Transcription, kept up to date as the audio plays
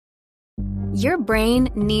Your brain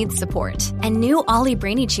needs support, and new Ollie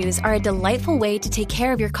Brainy Chews are a delightful way to take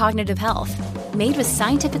care of your cognitive health. Made with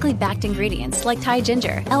scientifically backed ingredients like Thai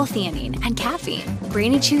ginger, L-theanine, and caffeine,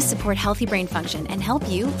 Brainy Chews support healthy brain function and help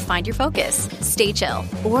you find your focus, stay chill,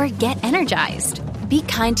 or get energized. Be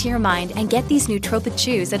kind to your mind and get these nootropic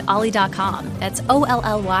chews at ollie.com. That's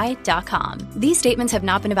OLLY.com. These statements have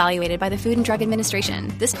not been evaluated by the Food and Drug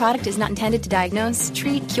Administration. This product is not intended to diagnose,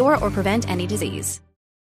 treat, cure, or prevent any disease.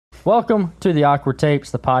 Welcome to the Awkward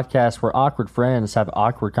Tapes, the podcast where awkward friends have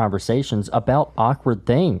awkward conversations about awkward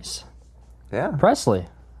things. Yeah. Presley,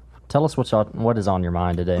 tell us what is on your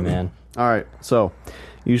mind today, man. All right, so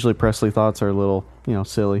usually Presley thoughts are a little,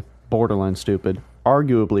 silly, borderline stupid,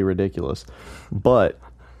 arguably ridiculous, but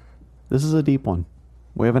this is a deep one.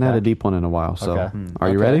 We haven't had a deep one in a while, so are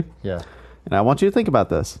you ready? Yeah. And I want you to think about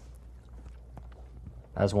this.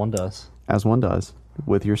 As one does. As one does,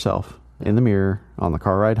 with yourself, in the mirror, on the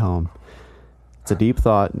car ride home. It's a deep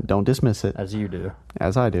thought. Don't dismiss it. As you do.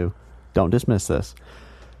 As I do. Don't dismiss this.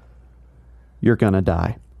 You're gonna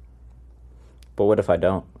die. But what if I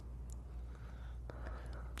don't?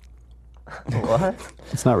 What?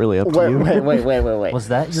 It's not really up to you. Wait. Was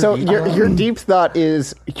that your So deep your deep thought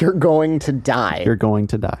is you're going to die. You're going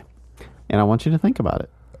to die. And I want you to think about it.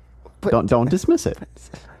 But- Don't dismiss it.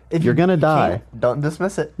 If You're gonna die. can't, don't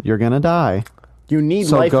dismiss it. You're gonna die. You need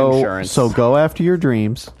So life go, insurance. So go after your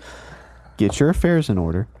dreams. Get your affairs in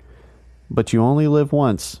order. But you only live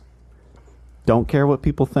once. Don't care what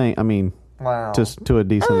people think. I mean, Wow. just to a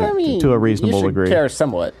decent, I mean, to a reasonable you should degree. care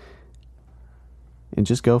somewhat. And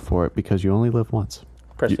just go for it because you only live once.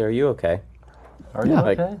 Presley, are you okay? Are you Yeah.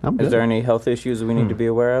 okay? Like, I'm is good. there any health issues we need to be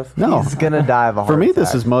aware of? No. He's gonna die of a heart For me, this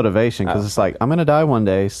attack. is motivation because it's like, I'm going to die one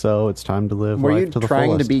day, so it's time to live Were life you to the trying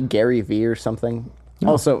fullest. to be Gary Vee or something?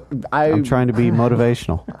 Also, I'm trying to be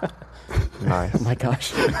motivational. Nice. Oh my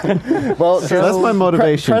gosh. Well, So that's my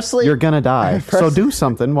motivation. Presley, You're going to die. So do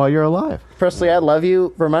something while you're alive. Presley, I love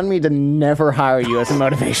you. Remind me to never hire you as a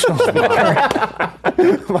motivational speaker.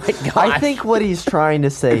 Oh my gosh. I think what he's trying to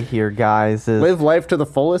say here, guys, is Live life to the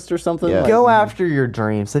fullest or something? Yeah. Like- go after your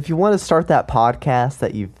dreams. If you want to start that podcast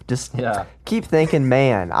that you've just keep thinking,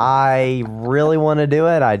 man, I really want to do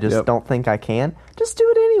it. I just Yep. don't think I can. Just do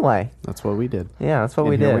it anyway. That's what we did. Yeah, that's what And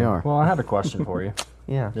we here did. we are. Well, I have a question for you.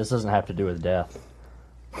 Yeah. This doesn't have to do with death.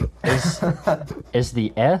 Is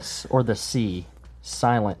the S or the C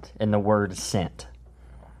silent in the word scent?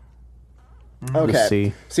 Okay.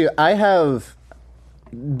 C. See, I have.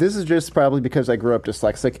 This is just probably because I grew up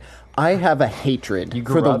dyslexic. I have a hatred You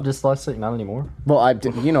for grew the. up dyslexic, not anymore. Well,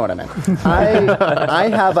 you know what I meant. I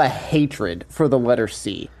have a hatred for the letter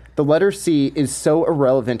C. The letter C is so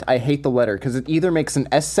irrelevant. I hate the letter because it either makes an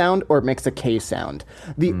S sound or it makes a K sound.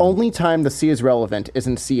 The only time the C is relevant is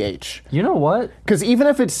in CH. You know what? Because even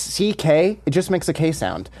if it's CK, it just makes a K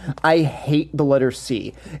sound. I hate the letter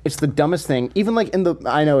C. It's the dumbest thing. Even like in the,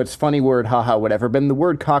 I know it's funny word, haha, whatever, but in the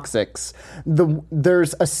word coccyx,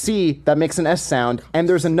 there's a C that makes an S sound, and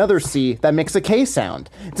there's another C that makes a K sound.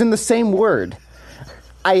 It's in the same word.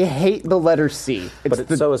 I hate the letter C. But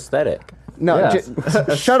it's so aesthetic. No, Yes.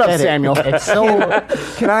 Shut up, Samuel. It's so.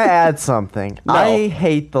 Can I add something? No. I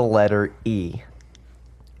hate the letter E.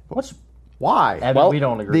 What's Why? Evan, we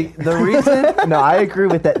don't agree. The reason, no, I agree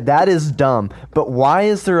with that. That is dumb. But why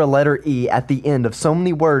is there a letter E at the end of so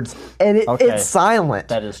many words and it's silent?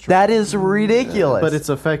 That is true. That is ridiculous. But it's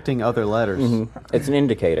affecting other letters. It's an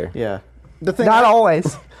indicator. Yeah. The thing not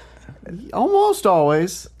always. Almost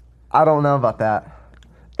always. I don't know about that.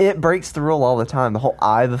 It breaks the rule all the time. The whole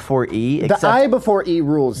I before E. the I before E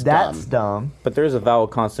rule's That's dumb. dumb. But there's a vowel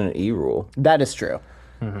consonant E rule. That is true.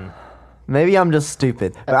 Maybe I'm just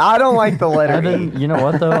stupid, but I don't like the letter Evan, E. you know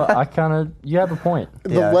what though? You have a point.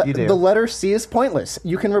 Yeah, you do. The letter C is pointless.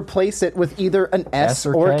 You can replace it with either an S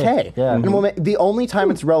or K. Yeah. And the only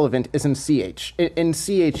time it's relevant is in CH. In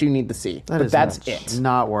CH, you need the C. That but is that's not, it.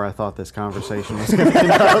 not where I thought this conversation was going to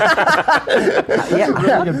end up.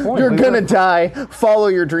 Really good point. You're gonna die. Follow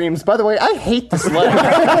your dreams. By the way, I hate this letter.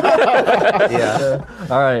 Yeah.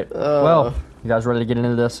 All right. Well, you guys ready to get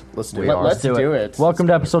into this? Let's do Let's it. do it. Welcome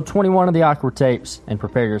to episode 21 of the Awkward Tapes, and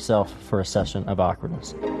prepare yourself for a session of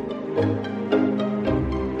awkwardness.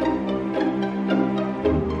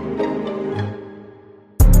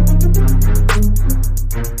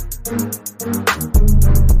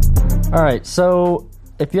 All right, so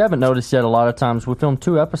if you haven't noticed yet, a lot of times we film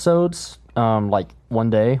 2 episodes, like one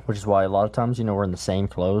day, which is why a lot of times, we're in the same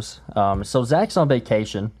clothes. So Zach's on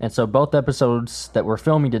vacation, and so both episodes that we're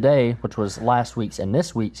filming today, which was last week's and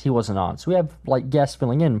this week's, he wasn't on. So we have like guests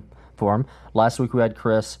filling in for him. Last week we had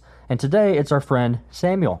Chris, and today it's our friend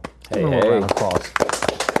Samuel. Hey, Give him a hey. round of applause.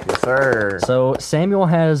 Yes, sir. So Samuel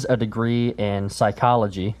has a degree in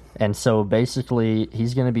psychology, and so basically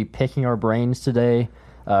he's going to be picking our brains today.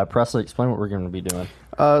 Presley, explain what we're going to be doing.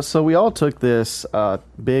 So we all took this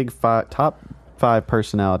big top 5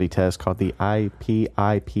 personality test called the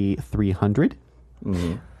IPIP 300.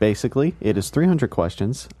 Mm-hmm. Basically, it is 300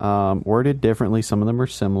 questions, worded differently. Some of them are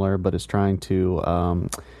similar, but it's trying to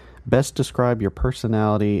best describe your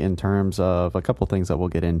personality in terms of a couple things that we'll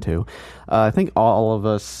get into. I think all of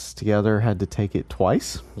us together had to take it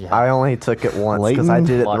twice. Yeah. I only took it once because I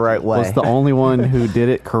did it the right way. Was the only one who did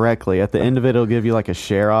it correctly. At the end of it, it'll give you like a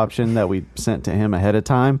share option that we sent to him ahead of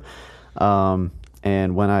time.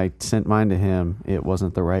 And when I sent mine to him, it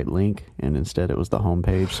wasn't the right link, and instead it was the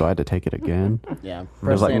homepage, so I had to take it again. Yeah, it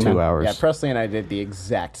was like 2 hours. Yeah, Presley and I did the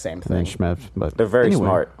exact same thing. And then Schmev, but They're very anyway,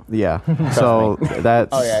 smart. Yeah, so that's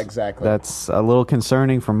Oh, yeah, exactly. That's a little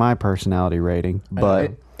concerning for my personality rating,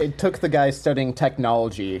 but It took the guy studying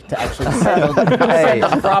technology to actually send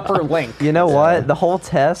a proper link. You know what? The whole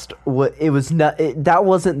test, it was not. That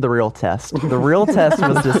wasn't the real test. The real test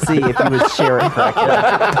was to see if you would share it correctly.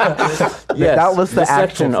 Yes, that was the actual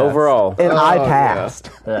section test. overall. And I passed.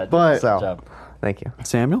 But Good so, job. Thank you.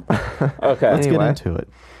 Samuel, Okay. let's get Anyway. into it.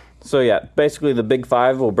 So yeah, basically the big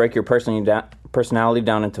 5 will break your personality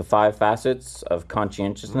down into 5 facets of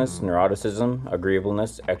conscientiousness, neuroticism,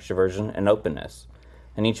 agreeableness, extroversion, and openness.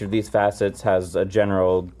 And each of these facets has a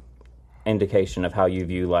general indication of how you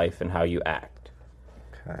view life and how you act.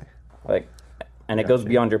 Okay. And it goes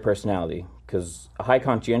beyond your personality, because a high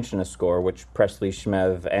conscientiousness score, which Presley,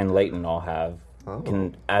 Schmev, and Leighton all have,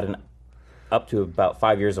 can add up to about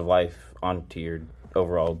 5 years of life onto your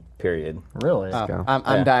overall period. really, go.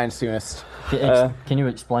 I'm dying soonest. can you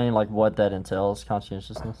explain like what that entails?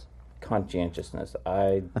 Conscientiousness. Conscientiousness.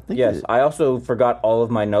 think Yes, I also forgot all of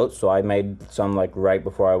my notes, so I made some like right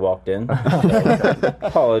before I walked in.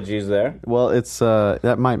 Apologies there. Well, it's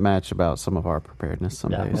that might match about some of our preparedness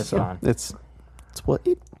some Yeah, days. it's So fine. it's what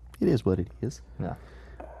it is what it is.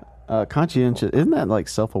 Yeah. Conscientious, isn't that like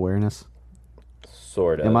self-awareness?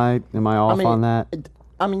 Sort of. Am I off on that?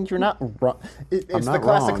 I mean, you're not wrong. It's not the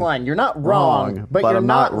classic wrong. line. You're not wrong, but you're I'm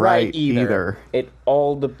not right either. It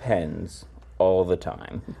all depends all the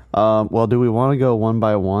time. Well, do we want to go one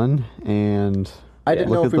by one and I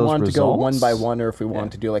didn't look know at if we those wanted to go one results? by one or if we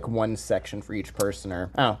wanted to do like one section for each person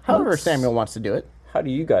or however Samuel wants to do it. How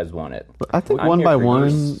do you guys want it? I think I'm one here by for one,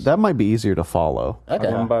 yours. that might be easier to follow.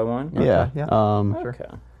 Okay. One by one? Yeah. yeah. Okay.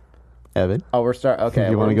 Evan, Oh, we're start. Okay.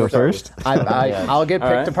 you want to we're go start- first? I'll get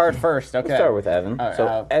picked All right. apart first. Okay. Let's start with Evan. All right,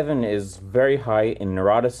 So Evan is very high in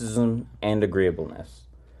neuroticism and agreeableness.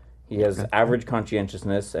 He has average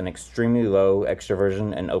conscientiousness and extremely low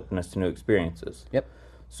extroversion and openness to new experiences. Yep.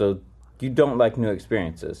 So you don't like new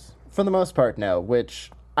experiences. For the most part, no.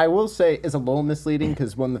 Which I will say is a little misleading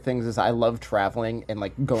because one of the things is I love traveling and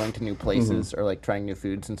like going to new places or like trying new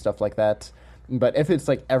foods and stuff like that. But if it's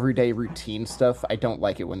like everyday routine stuff, I don't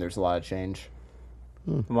like it when there's a lot of change.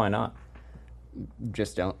 Why not?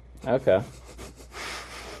 Just don't. Okay.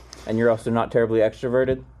 And you're also not terribly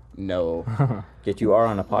extroverted? No. Yet you are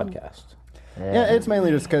on a podcast. Yeah, it's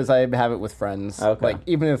mainly just because I have it with friends. Okay. Like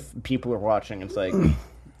even if people are watching, it's like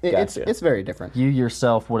Gotcha. it's very different. You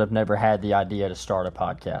yourself would have never had the idea to start a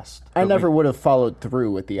podcast. I never would have followed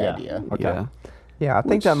through with the Yeah. idea. Okay. Yeah. Yeah, I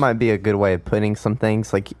think that might be a good way of putting some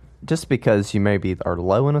things. Like, just because you maybe are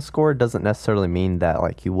low in a score doesn't necessarily mean that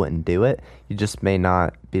like you wouldn't do it. You just may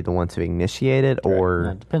not be the one to initiate it, Yeah, or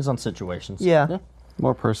it depends on situations. yeah.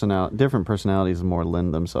 Different personalities more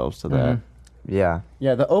lend themselves to that. Yeah.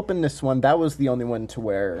 Yeah, the openness one, that was the only one to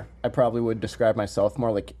where I probably would describe myself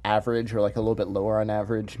more like average or like a little bit lower on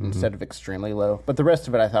average instead of extremely low. But the rest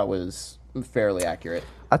of it I thought was fairly accurate.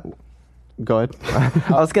 Go ahead.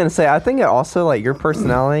 I was gonna say, I think it also like your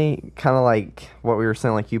personality, kind of like what we were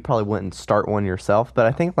saying, like you probably wouldn't start one yourself, but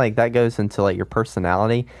I think like that goes into like your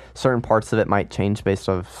personality. Certain parts of it might change based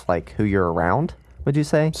off like who you're around. Would you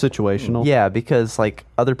say? Situational. Yeah, because like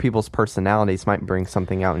other people's personalities might bring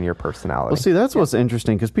something out in your personality. Well, see, that's what's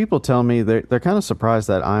interesting because people tell me they're kind of surprised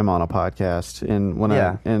that I'm on a podcast, and when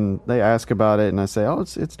and they ask about it, and I say, "Oh,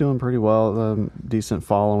 it's doing pretty well, decent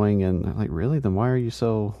following," and they're like, "Really? Then why are you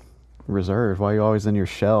so reserved? Why are you always in your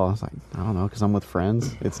shell?" I was like, "I don't know, because I'm with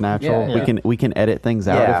friends. It's natural. Yeah. We can edit things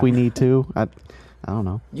out Yeah. if we need to. I don't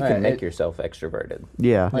know. You Right, can make it- yourself extroverted.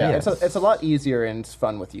 Yeah. Yeah, it's a lot easier and it's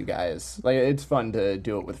fun with you guys. Like it's fun to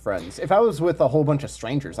do it with friends. If I was with a whole bunch of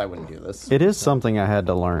strangers, I wouldn't do this. It is something I had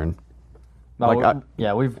to learn.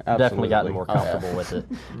 We've definitely gotten more comfortable with it.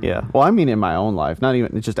 Yeah. Well, I mean, in my own life, not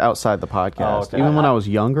even just outside the podcast. okay. Even when I was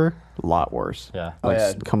younger, a lot worse. Yeah.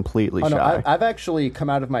 Like completely Oh, no, shy. I've actually come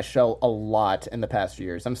out of my shell a lot in the past few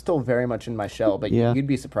years. I'm still very much in my shell, but Yeah. you'd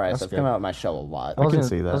be surprised. I've good. come out of my shell a lot. I was can gonna-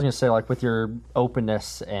 see that. I was gonna say, like, with your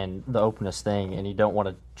openness and the openness thing, and you don't want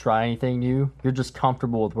to try anything new, you're just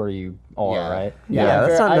comfortable with where you are, right? Yeah,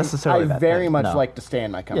 that's not necessarily a I bad very thing. much No. like to stay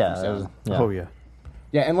in my comfort Yeah. zone. Oh, yeah.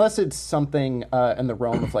 Yeah, unless it's something in the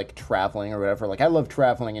realm of like traveling or whatever. Like I love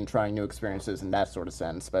traveling and trying new experiences in that sort of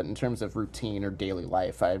sense. But in terms of routine or daily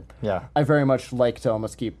life, I very much like to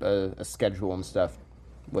almost keep a schedule and stuff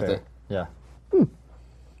with Fair. it. Yeah.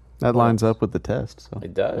 That lines up with the test. So.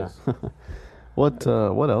 It does. What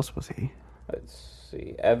else was he? Let's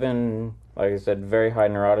see. Evan, like I said, very high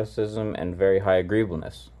neuroticism and very high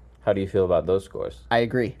agreeableness. How do you feel about those scores? I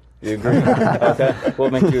agree. You agree? Okay.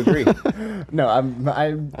 What makes you agree? No,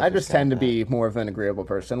 I just tend to be more of an agreeable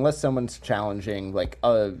person, unless someone's challenging like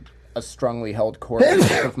a strongly held core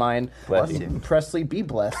belief of mine. Bless you. Presley, be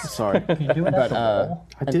blessed. Sorry. But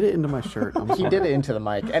I did it into my shirt. I'm he sorry. did it into the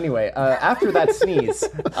mic. Anyway, after that sneeze.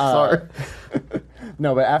 Sorry.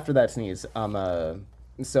 No, but after that sneeze,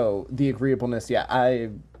 so the agreeableness,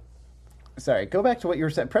 sorry, go back to what you were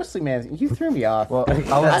saying. Presley, man, you threw me off. Well,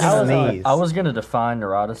 I was going to define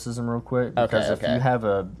neuroticism real quick, because if okay. you have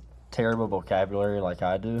a terrible vocabulary like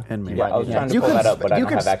I do, And me. you Yeah, might I was need trying to You pull can that up, sp- but I you don't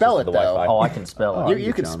can have access spell to it, the though. Wi-Fi. Oh, I can spell it.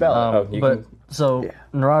 you can on spell that. it. Oh, you But can. so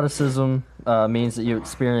neuroticism means that you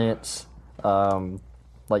experience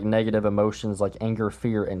like negative emotions like anger,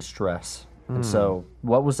 fear, and stress. And so,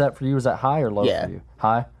 what was that for you? Was that high or low Yeah. for you?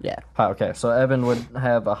 High. Yeah. High. Okay, so Evan would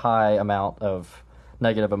have a high amount of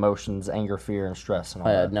negative emotions, anger, fear, and stress, and all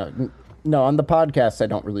that. No, on the podcast I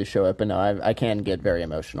don't really show it, but no, I can get very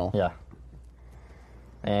emotional. Yeah.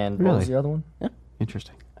 And what was Really? the other one?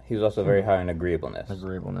 Interesting. He was also very high in agreeableness.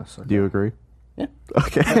 Agreeableness. Okay. Do you agree? Yeah.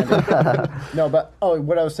 Okay. No, but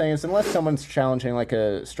what I was saying is, unless someone's challenging like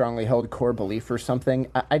a strongly held core belief or something,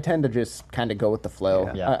 I tend to just kind of go with the flow.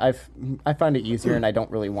 Yeah. I find it easier, and I don't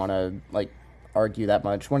really want to like argue that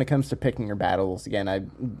much when it comes to picking your battles. Again,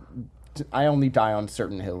 I only die on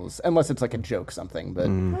certain hills unless it's like a joke something. But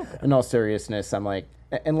in all seriousness, I'm like,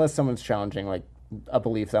 unless someone's challenging like a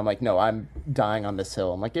belief that I'm like, no, I'm dying on this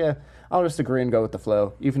hill. I'm like, yeah, I'll just agree and go with the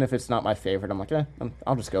flow, even if it's not my favorite. I'm like, yeah,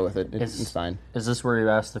 I'll just go with it. It's fine. Is this where you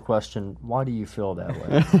ask the question, why do you feel that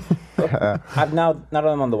way? Now that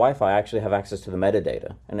I'm on the Wi-Fi, I actually have access to the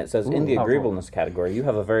metadata, and it says in the cool. agreeableness category, you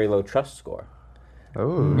have a very low trust score.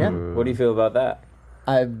 Oh. Yeah, What do you feel about that?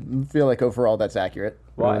 I feel like overall that's accurate.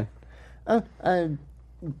 Why?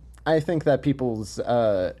 I think that people's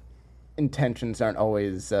intentions aren't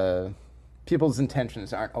always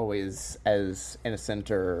as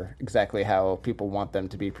innocent or exactly how people want them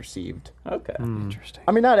to be perceived. Okay. Interesting.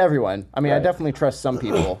 I mean, not everyone. I mean, I Right. definitely trust some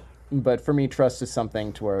people, but for me, trust is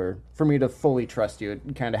something to where, for me to fully trust you,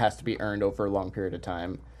 it kind of has to be earned over a long period of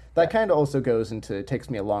time. That kind of also goes into, it takes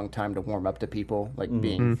me a long time to warm up to people, like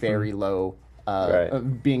being very low, Right.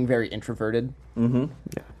 being very introverted.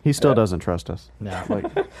 He still doesn't trust us. No. Like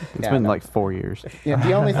it's Yeah, been no. like 4 years. Yeah,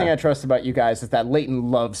 the only thing I trust about you guys is that Leighton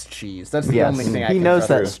loves cheese. That's the only thing I he can knows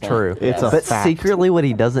trust at that's this point. true. It's a but fact. secretly, what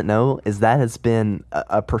he doesn't know is that has been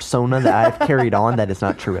a persona that I've carried on that is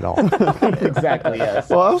not true at all. Exactly, yes.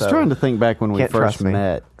 Well, I was So, trying to think back when we can't first trust me.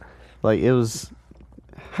 met. Like it was.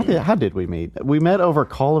 How did we meet? We met over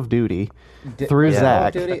Call of Duty through Call of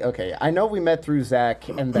Zach. Duty? Okay, I know we met through Zach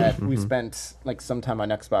and that we spent like some time on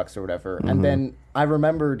Xbox or whatever. And then I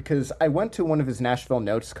remembered because I went to one of his Nashville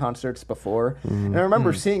Notes concerts before, and I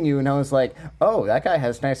remember seeing you, and I was like, "Oh, that guy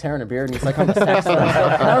has nice hair and a beard, and he's like on the saxophone."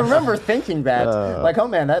 And I remember thinking that, like, "Oh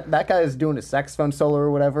man, that guy is doing a saxophone solo or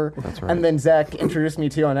whatever." That's right. And then Zach introduced me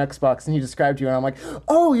to you on Xbox, and he described you, and I'm like,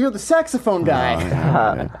 "Oh, you're the saxophone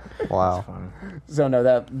guy." Wow. So no,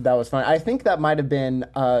 that was fun. I think that might have been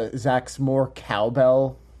Zach's more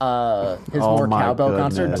cowbell, his Oh more my cowbell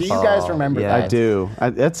concert. goodness. Do you guys remember yeah. that? I do.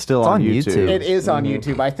 That's still on on YouTube. YouTube. It is on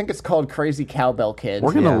YouTube. I think it's called Crazy Cowbell Kids.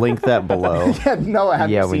 We're gonna Yeah. link that below. Yeah, no, have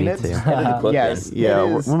Yeah, you we seen need it? to. Edit the clip Yes. in. Yeah,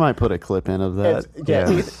 it is. we might put a clip in of that. Yeah,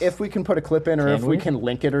 Yeah. if we can put a clip in, or if we can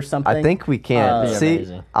link it or something. I think we can. That'd be See,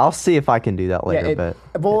 amazing. I'll see if I can do that later. Yeah,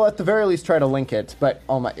 but we'll at the very least try to link it. But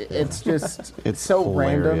oh my, it's just It's so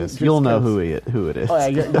random. hilarious. just You'll know 'cause- who it is. Oh yeah,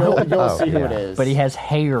 you'll see who it yeah. is. But he has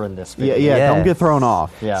hair in this video. Yeah, Yeah. don't get thrown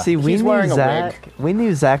off. Yeah. see, we He's knew wearing a Zach. We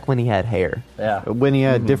knew Zach when he had hair. Yeah. When he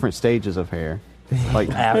had different stages of hair, like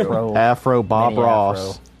Afro. Bob Mini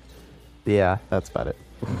Ross. afro. Yeah. That's about it.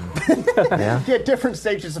 Yeah. Yeah, different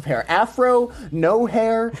stages of hair. Afro, no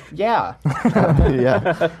hair. Yeah.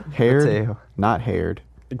 Yeah, haired, too. not haired.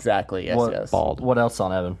 Exactly. Yes. What, Yes. Bald. What else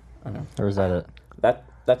on Evan? Or is that it?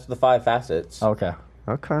 That's the 5 facets. Okay.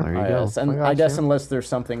 Okay. There you Oh, go. yes. And got I guess you. unless there's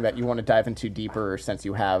something that you want to dive into deeper, since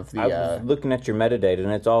you have the. I was looking at your metadata,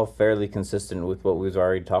 and it's all fairly consistent with what we've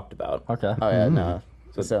already talked about. Okay. Oh yeah, no.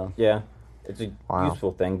 So Yeah, it's a Wow.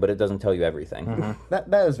 useful thing, but it doesn't tell you everything. that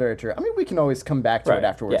is very true. I mean, we can always come back to Right, it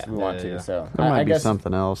afterwards yeah. if we want Yeah, to. yeah. So There might I be guess.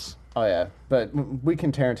 something else. Oh yeah, but we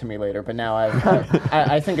can tear into me later. But now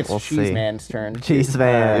I think it's We'll Cheese see. Man's turn. Cheese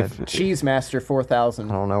Man. Cheese Master I 4000.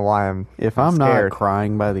 don't know why I'm. If I'm not scared.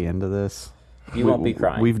 crying by the end of this, You won't be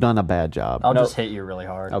crying. We've done a bad job. I'll No. just hit you really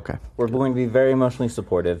hard. Okay. We're going to be very emotionally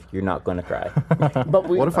supportive. You're not going to cry. But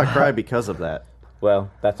we, What if I cry because of that? Well,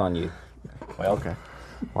 that's on you. Okay.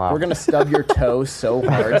 Wow. we're gonna stub your toe so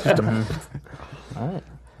hard? All right.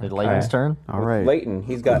 Layton's turn. All right. Leighton,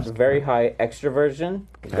 he's got very high extroversion.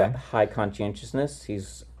 He's got high conscientiousness.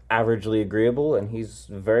 He's averagely agreeable, and he's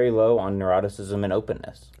very low on neuroticism and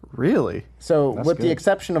openness. Really? So, That's with the good.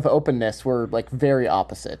 exception of openness, we're like very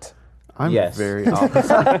opposite. I'm Yes. very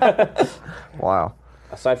opposite. Wow.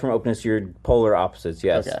 Aside from openness, you're polar opposites,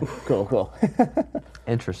 yes. Okay, cool.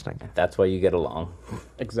 Interesting. That's why you get along.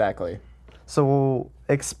 Exactly. So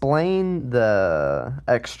explain the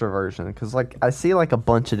extroversion, because like I see like a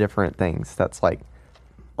bunch of different things that's like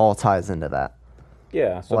all ties into that.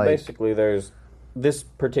 Yeah, so Like- basically there's this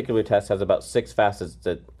particular test has about 6 facets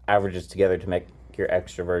that averages together to make your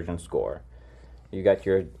extroversion score. You got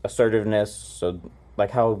your assertiveness, so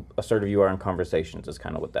like how assertive you are in conversations is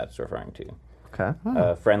kind of what that's referring to.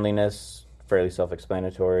 Okay. Friendliness, fairly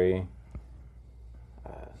self-explanatory.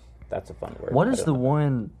 That's a fun word. What I is don't the know.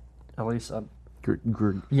 one? At least,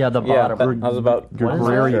 Gr- yeah, the Yeah, bottom. I was about What is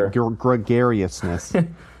gregari- sure. gregariousness.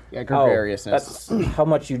 Yeah, Oh, gregariousness. that's how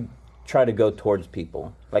much you try to go towards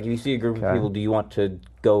people. Like if you see a group of Okay. people, do you want to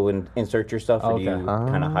go and insert yourself, or do Okay. you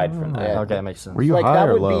kind of hide from that? Yeah. Okay, makes sense. Were you Like high that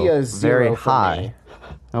or would low? be a 0 Very for high. me.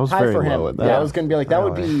 I was High very for low him. at that. Yeah, I was gonna be like that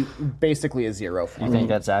would Really? be basically a 0 for You me. think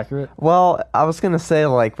that's accurate? Well, I was gonna say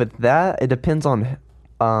like with that, it depends on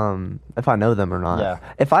if I know them or not. Yeah.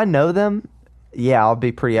 If I know them, yeah, I'll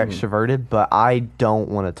be pretty extroverted, but I don't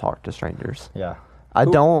want to talk to strangers. Yeah. I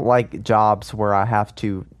don't like jobs where I have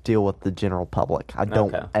to deal with the general public. I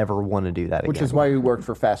don't Okay. ever want to do that Which again. is why we worked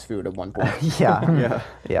for fast food at one point.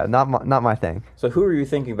 yeah, not my thing. So who were you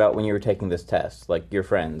thinking about when you were taking this test? Like your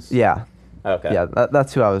friends? Yeah, Okay. yeah,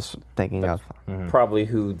 that's who I was thinking of. Probably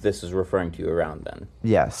who this is referring to around then.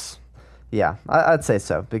 Yes, yeah, I'd say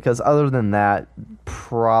so because other than that,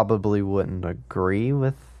 probably wouldn't agree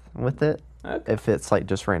with it Okay. if it's like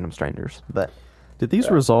just random strangers. But Did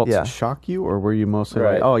these results Yeah. shock you, or were you mostly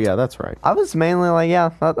Right. like, "Oh yeah, that's right"? I was mainly like,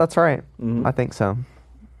 yeah, that's right. Mhm. I think so.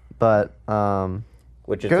 But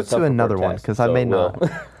Which is go a to self-report another one test, because I so may it will.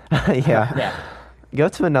 not. yeah. Yeah. Go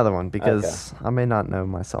to another one because I may not know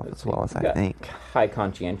myself as well as I Yeah. think. High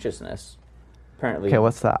conscientiousness. Apparently. Okay,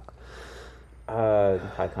 what's that?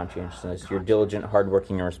 high conscientiousness? You're diligent,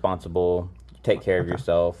 hardworking, and responsible. You take care of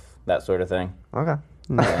yourself. That sort of thing. Okay.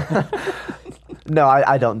 No,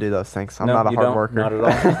 I don't do those things. I'm No, not a you hard don't? worker. Not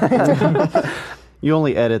at all. You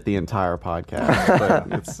only edit the entire podcast,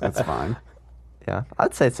 but it's fine. Yeah,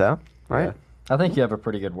 I'd say so. Right? I think you have a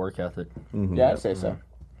pretty good work ethic. Yeah, I'd say so.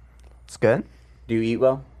 It's good. Do you eat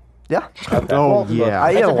well? Yeah. Oh Well, yeah.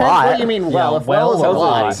 I eat It a depends lot. what you mean well. If well is a Tells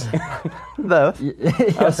a lot. Both.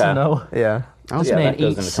 Yes Okay. and no. Yeah. I was This man that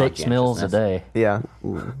goes eats into 6 meals a day. Yeah.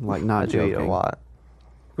 like I not do eat joking. a lot.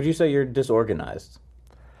 Would you say you're disorganized?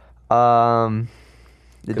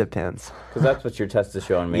 It depends. Because that's what your test is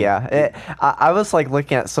showing me. Yeah, I was like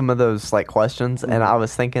looking at some of those like questions, and I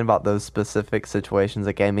was thinking about those specific situations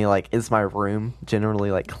that gave me like, is my room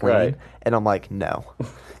generally like clean? Right. And I'm like, no,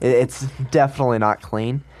 it's definitely not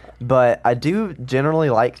clean. But I do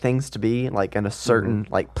generally like things to be like in a certain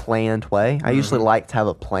like planned way. I usually like to have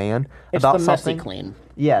a plan It's about the messy something. clean.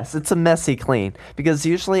 Yes, it's a messy clean because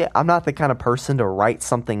usually I'm not the kind of person to write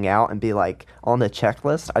something out and be like on the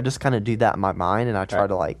checklist. I just kind of do that in my mind and I try Right.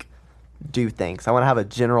 to like do things. I want to have a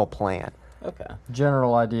general plan. Okay.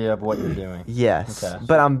 General idea of what you're doing. Yes, Okay.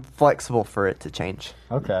 but I'm flexible for it to change.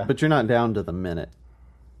 Okay. But you're not down to the minute.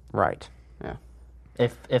 Right. Yeah.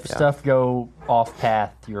 If stuff go off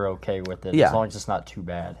path, you're okay with it. Yeah. As long as it's not too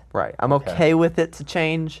bad. Right. I'm okay with it to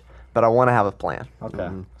change, but I want to have a plan. Okay.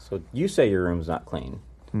 So you say your room's not clean.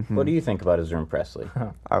 What do you think about his room, Presley?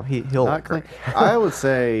 Oh, he'll Not look clean. great. I would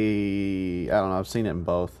say I don't know. I've seen it in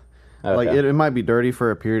both. Like Okay. it might be dirty for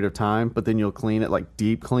a period of time, but then you'll clean it, like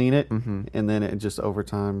deep clean it, and then it just over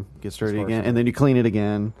time gets dirty again, and then you clean it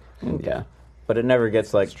again. Yeah. But it never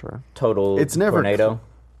gets like true. total It's never tornado.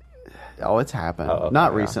 Oh, it's happened. Oh, okay.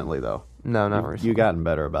 Not Yeah. recently though. No, not You recently. gotten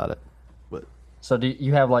better about it. But So do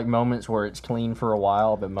you have like moments where it's clean for a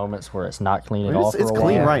while, but moments where it's not clean at all for a while? It's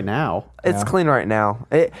clean right now. It's clean right now.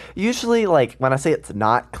 It usually, like, when I say it's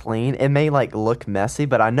not clean, it may like look messy,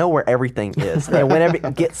 but I know where everything is. And whenever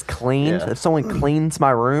it gets cleaned, if someone cleans my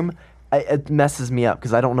room, it messes me up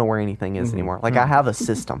because I don't know where anything is anymore. Like, I have a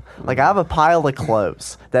system. Like, I have a pile of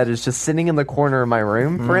clothes that is just sitting in the corner of my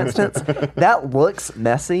room, for instance. That looks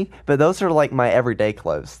messy, but those are like my everyday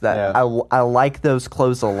clothes. That I like those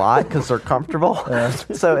clothes a lot because they're comfortable.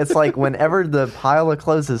 So it's like whenever the pile of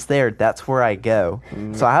clothes is there, that's where I go.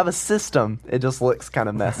 So I have a system. It just looks kind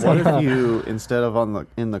of messy. What if you, instead of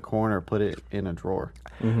in the corner, put it in a drawer?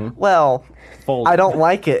 Well, Folded. I don't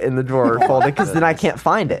like it in the drawer folded because then I can't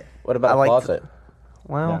find it. What about I a closet?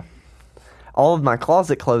 Well, all of my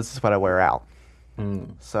closet clothes is what I wear out.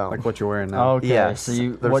 So Like what you're wearing now. Okay, Yes, so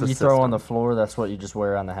there's what a you throw on system. the floor, that's what you just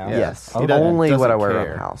wear around the house? yes, Okay. only what doesn't I wear around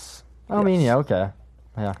care. the house. I mean, yeah, okay.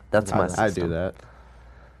 Yeah. That's my system. I do that.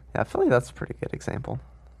 Yeah, I feel like that's a pretty good example.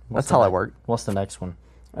 What's That's how the I ne- work. What's the next one?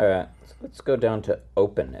 All right, so let's go down to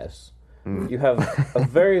openness. You have a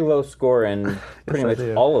very low score in pretty I much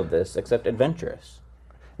do. all of this except adventurous.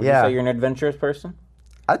 Would Yeah. you say you're an adventurous person?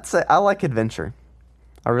 I'd say I like adventure.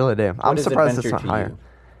 I really do. I'm What is surprised it's adventure not to higher.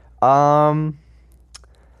 you?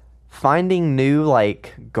 Finding new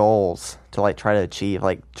like goals to like try to achieve.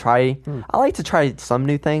 Like I like to try some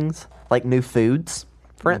new things, like new foods,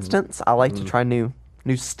 for instance. I like to try new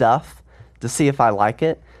stuff to see if I like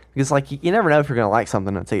it because like you never know if you're gonna like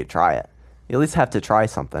something until you try it. You at least have to try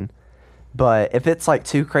something. But if it's like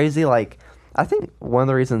too crazy, like I think one of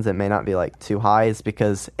the reasons it may not be like too high is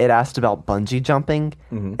because it asked about bungee jumping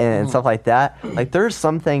and stuff like that. Like there's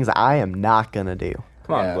some things I am not gonna do.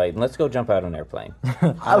 Come on, Bladen, let's go jump out of an airplane.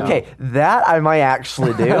 Okay, that I might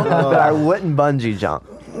actually do, but I wouldn't bungee jump.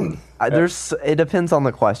 It depends on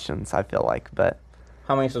the questions. I feel like, but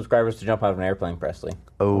How many subscribers to jump out of an airplane, Presley?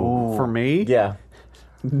 For me, Yeah.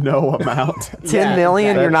 no amount. 10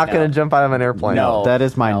 million, you're not no. going to jump out of an airplane. No. That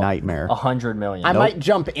is my nightmare. 100 million. I might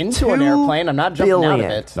jump into an 2 airplane. I'm not jumping out of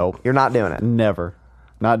billion. it. Nope. You're not doing it. Never.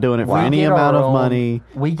 Not doing it for We any get amount our of own- money.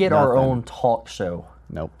 We get our Nothing. own talk show.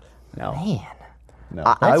 Nope. No. Man. No.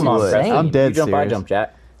 I That's would. insane. I'm dead You jump, I serious. jump,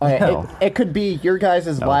 Jack. Okay, No. it could be your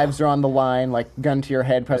guys' lives are on the line, like gun to your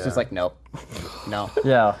head. Presley's like, nope, no.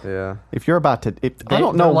 Yeah. Yeah. If you're about to, I They,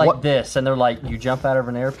 don't know they're like what. this, and they're like, you jump out of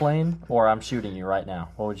an airplane, or I'm shooting you right now.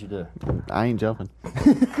 What would you do? I ain't jumping.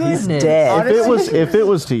 He's dead. If it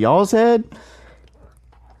was to y'all's head,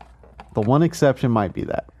 the one exception might be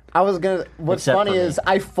that. I was gonna. What's Except funny for me. is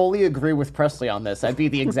I fully agree with Presley on this. I'd be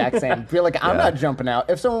the exact same. Feel like I'm not jumping out.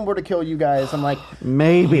 If someone were to kill you guys, I'm like,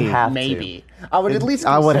 Maybe. have to. maybe. I would at least.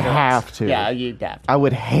 I would consider it. have to. Yeah, you'd have to. I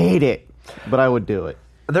would hate it, but I would do it.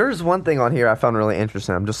 There's one thing on here I found really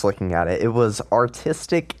interesting. I'm just looking at it. It was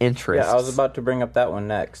artistic interests. Yeah, I was about to bring up that one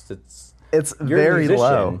next. It's You're a very musician,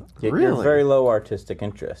 low. yet You're Really? very low artistic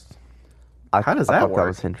interest. How does I that thought work? that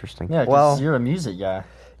was interesting. Yeah, because well, you're a music guy.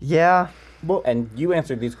 yeah, And you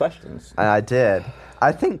answered these questions. I did.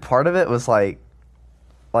 I think part of it was like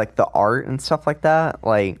the art and stuff like that.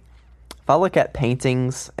 Like if I look at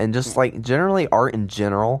paintings and just like generally art in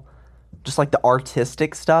general, just like the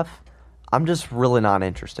artistic stuff, I'm just really not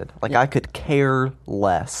interested. Like I could care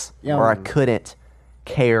less, Yeah. or I couldn't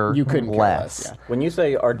care You couldn't care less, yeah. When you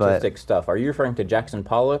say artistic stuff, are you referring to Jackson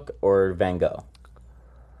Pollock or Van Gogh?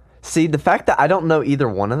 See, the fact that I don't know either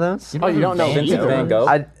one of those, Oh, you don't know Vincent either. Van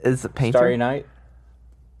Gogh? is it painter? Starry Night?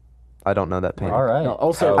 I don't know that painter. All right. No,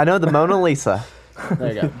 also, I know the Mona Lisa.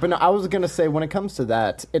 there you go. But no, I was gonna say when it comes to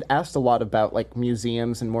that, it asked a lot about like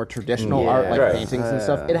museums and more traditional art, like Right. paintings and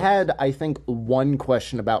stuff. It had, I think, one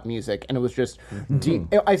question about music, and it was just,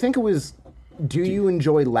 I think it was, do you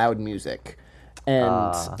enjoy loud music? And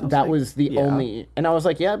that was the only, and I was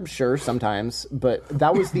like, yeah, sure, sometimes, but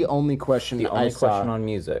that was the only question The I only saw question on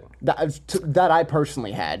music. that I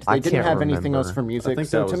personally had. They I didn't can't have anything else remember. for music. think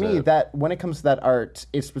So that to was me, it. that when it comes to that art,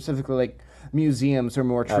 it's specifically like museums or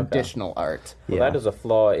more traditional art. Well, that is a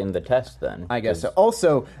flaw in the test then. I guess so. 'cause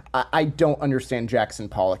Also, I don't understand Jackson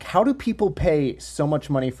Pollock. How do people pay so much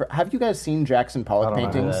money for? Have you guys seen Jackson Pollock I don't know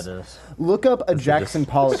who paintings? that is. Look up a Jackson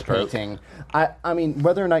Pollock painting. I mean,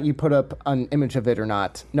 whether or not you put up an image of it or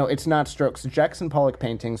not, no, it's not strokes. Jackson Pollock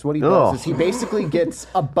paintings. What he does Ugh. is he basically gets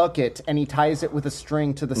a bucket and he ties it with a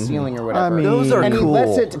string to the ceiling or whatever. mean- Those are and cool. he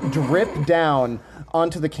lets it drip down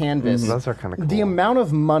onto the canvas. Those are kinda The cool. amount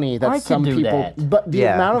of money that I some can do people, that. but the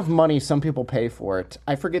Yeah. amount of money some people pay for it,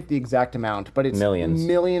 I forget the exact amount, but it's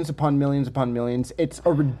millions upon millions upon millions. It's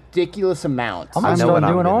a ridiculous amount. I'm I gonna know start what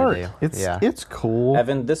I'm doing gonna art. do. It's it's cool.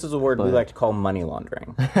 Evan, this is a word we like to call money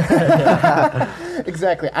laundering.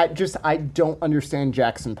 Exactly. I don't understand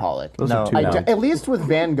Jackson Pollock. Those No. are two I nouns. do- at least with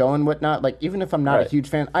Van Gogh and whatnot, like even if I'm not a Right. huge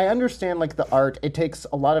fan, I understand like the art. It takes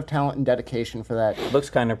a lot of talent and dedication for that. Looks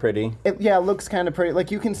kind of pretty. It looks kind of pretty.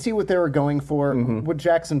 Like you can see what they were going for with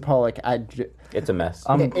Jackson Pollock. It's a mess.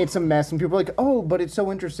 It's a mess, and people are like, "Oh, but it's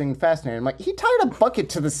so interesting, and fascinating." I'm like, he tied a bucket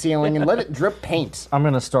to the ceiling and let it drip paint. I'm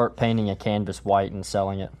gonna start painting a canvas white and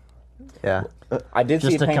selling it. Yeah. I did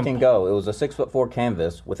see just a a painting go. It was a 6'4"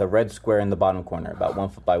 canvas with a red square in the bottom corner, about 1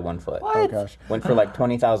 foot by 1 foot. Oh gosh. Went for like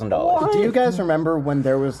 $20,000. Do you guys remember when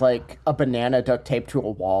there was like a banana duct taped to a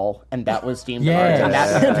wall, and that was deemed art?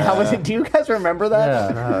 Yes. And that was it. Do you guys remember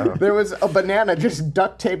that? Yeah. There was a banana just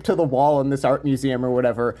duct taped to the wall in this art museum or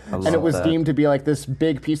whatever, and it was deemed to be like this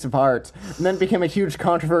big piece of art. And then it became a huge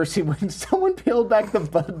controversy when someone peeled back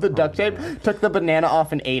the duct tape, took the banana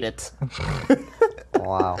off, and ate it.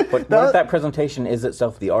 Wow. But what if that presentation is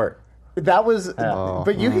itself the art? That was,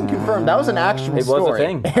 but you can confirm that was an actual It was a story.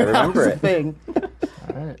 thing. I remember That was a it. thing.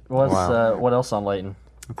 What else on Leighton?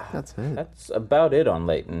 That's it. That's about it on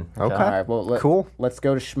Leighton. Okay. All right, well, Cool. Let's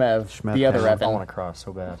go to Shmev, Shmev the other Town. I Evan. want to cry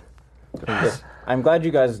so bad. I'm glad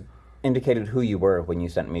you guys indicated who you were when you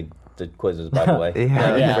sent me the quizzes, by the way. Yeah.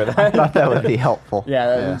 Thank you Yeah. for I that. thought that would be helpful. Yeah,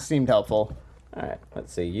 that seemed helpful. All right,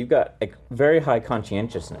 let's see. You've got a very high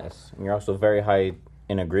conscientiousness, and you're also very high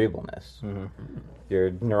in agreeableness.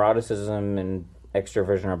 Your neuroticism and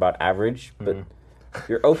extroversion are about average, but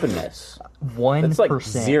your openness, 1%. it's like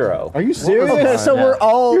 0. Are you serious? Okay, so we're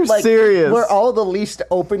all You're like, serious. we're all the least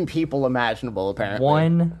open people imaginable, apparently.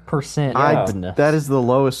 1% Yeah. openness. That is the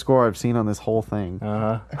lowest score I've seen on this whole thing.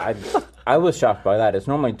 I was shocked by that. It's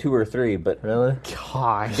normally 2 or 3, but Really?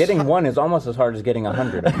 Gosh. getting 1 is almost as hard as getting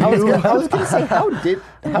 100. I was gonna say, how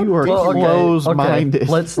You are did you- closed-minded.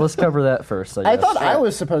 Let's cover that first. I thought I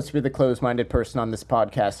was supposed to be the closed-minded person on this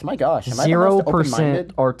podcast. My gosh, am I the most 0%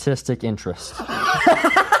 open-minded? artistic interest.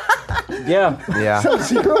 Yeah. Yeah. So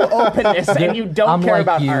 0 openness, and you don't I'm care like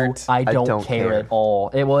about you. art. I don't, don't care care. at all.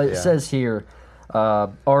 It says here,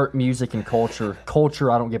 art, music, and culture.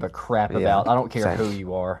 Culture, I don't give a crap about. I don't care same. who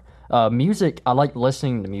you are. Music, I like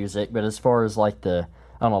listening to music, but as far as like the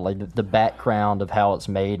the background of how it's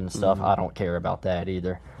made and stuff, I don't care about that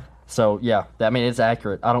either. So yeah, I mean it's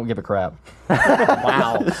accurate. I don't give a crap.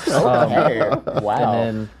 Wow. Okay. Wow.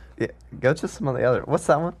 And Yeah. Go to some of the other. What's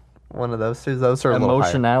that one? One of those two. Those are a then little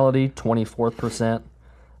higher. emotionality, 24%.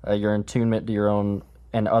 Your attunement to your own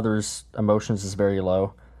and others' emotions is very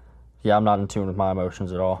low. Yeah, I'm not in tune with my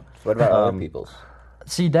emotions at all. What about other people's?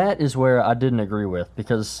 See, that is where I didn't agree with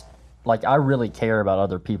because, like, I really care about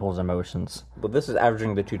other people's emotions. Well, this is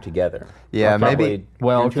averaging the two together. Yeah, Probably maybe.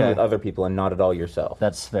 Well, you're in tune okay. with other people and not at all yourself.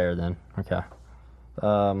 That's fair then. Okay.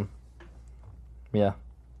 Yeah.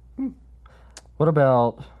 What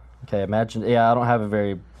about? Okay, imagine. Yeah, I don't have a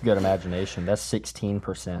very good imagination. That's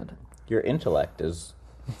 16%. Your intellect is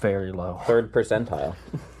Very low. 3rd percentile.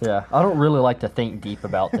 Yeah, I don't really like to think deep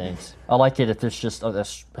about things. I like it if it's just a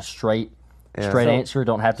straight answer.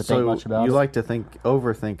 Don't have to think So much about you it. like to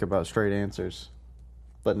overthink about straight answers,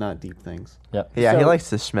 but not deep things. Yep. Yeah, he So- likes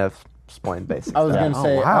the Smith point basically. I was Yeah. going to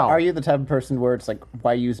say, wow. are you the type of person where it's like,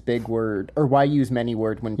 why use big word or why use many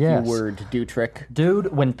word when Yes. few word do trick?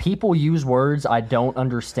 Dude, when people use words I don't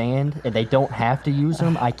understand and they don't have to use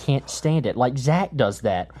them, I can't stand it. Like Zach does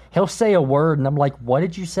that. He'll say a word and I'm like, "What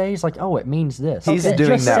did you say?" He's like, "Oh, it means this." He's Okay, doing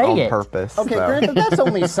just that say on it. purpose. Okay, though. granted, that's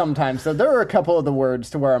only sometimes. So there are a couple of the words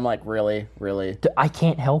to where I'm like, really? I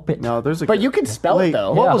can't help it. No, there's a. But you can spell it,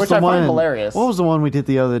 though, what was which the I find one- hilarious. What was the one we did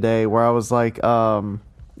the other day where I was like,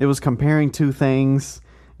 it was comparing two things.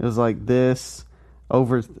 It was like this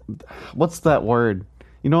over. What's that word?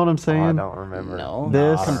 You know what I'm saying? Oh, I don't remember. No.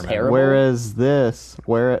 This, Comparable? whereas this,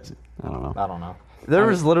 whereas I don't know. I don't know. There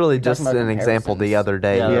was literally just about an example the comparisons. other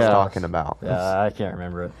day Yeah, he was there was. talking about. Yeah, I can't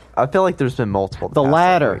remember it. I feel like there's been multiple. The past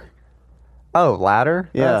ladder, week. Oh, ladder?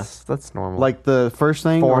 Yeah. That's normal. like the first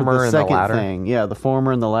thing or Former the and the second latter. thing. Yeah, the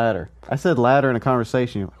former and the latter. I said ladder in a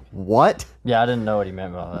conversation. You're like, what? Yeah, I didn't know what he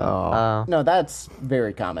meant by that. Oh, No, that's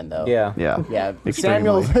very common, though. Yeah. yeah. Yeah,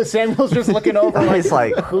 Extremely. Samuel's just looking over like, He's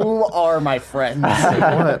like- who are my friends?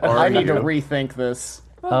 I need to rethink this.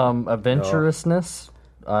 Adventurousness.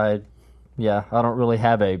 I don't really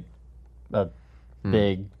have a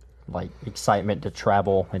big like excitement to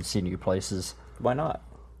travel and see new places. Why not?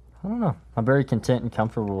 I don't know. I'm very content and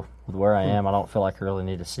comfortable with where I am. I don't feel like I really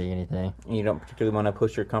need to see anything. You don't particularly want to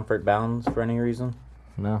push your comfort bounds for any reason?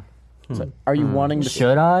 No. So are you wanting to?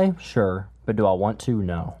 Should I? Sure. But do I want to?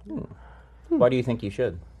 No. Why do you think you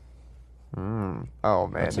should? Oh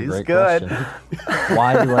man, That's a he's great good. question.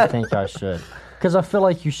 Why do I think I should? Because I feel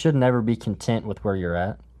like you should never be content with where you're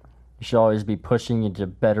at. You should always be pushing you to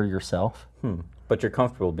better yourself. But you're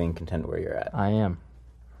comfortable being content where you're at. I am.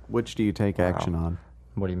 Which do you take action on?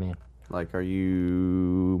 What do you mean? Like, are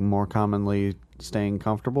you more commonly staying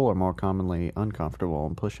comfortable or more commonly uncomfortable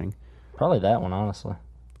and pushing? Probably that one, honestly.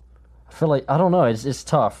 I feel like, I don't know, it's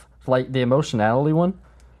tough. Like the emotionality one,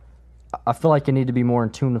 I feel like I need to be more in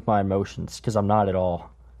tune with my emotions because I'm not at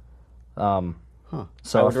all.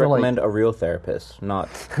 So I would feel recommend like, a real therapist,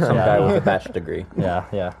 not some guy with a bachelor's degree.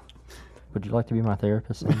 yeah. Would you like to be my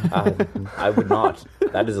therapist? I would not.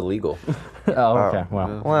 That is illegal. Oh, okay.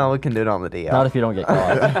 Well, Well, we can do it on the DL. not if you don't get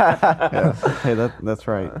caught. Hey, that's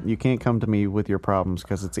right. You can't come to me with your problems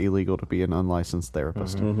because it's illegal to be an unlicensed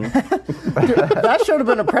therapist. That should have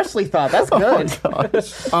been a Presley thought. That's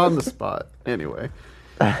good. On the spot. Anyway.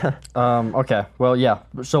 Okay. Well, yeah.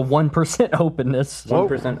 So 1% openness.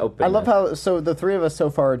 1% open. I love how the three of us so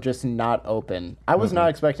far are just not open. I was not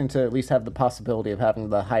expecting to at least have the possibility of having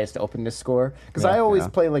the highest openness score because I always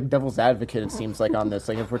play like devil's advocate. It seems like on this,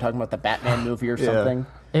 like if we're talking about the Batman movie or something.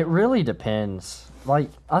 It really depends. Like,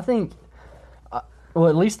 I think, well,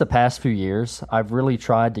 at least the past few years, I've really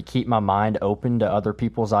tried to keep my mind open to other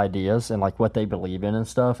people's ideas and like what they believe in and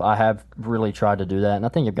stuff. I have really tried to do that, and I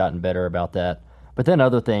think I've gotten better about that. But then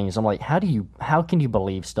other things, I'm like, how can you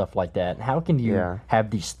believe stuff like that? How can you have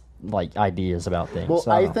these like ideas about things? Well,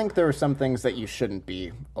 So, I think there are some things that you shouldn't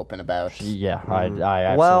be open about. yeah, I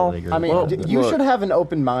absolutely Well, agree. I mean, with that. you should have an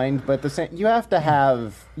open mind, but you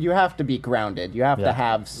have to be grounded. You have to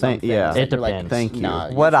have something. yeah. It you're like, depends. Thank you.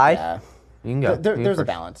 Nah, What yeah. You can go. There's a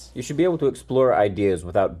balance. You should be able to explore ideas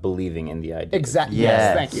without believing in the idea. Exactly. Yes.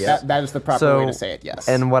 Yes. Thank you. That is the proper way to say it. Yes.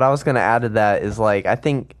 And what I was going to add to that is like I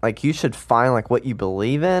think like you should find like what you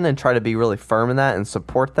believe in and try to be really firm in that and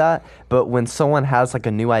support that. But when someone has like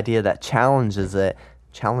a new idea that challenges it,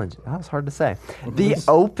 that was hard to say. Be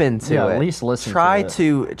open to Yeah, it. at least listen to Try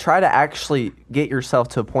it. try to actually get yourself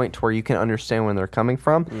to a point to where you can understand where they're coming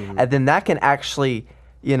from, and then that can actually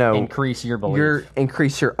Increase your belief.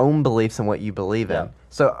 increase your own beliefs in what you believe Yeah. in.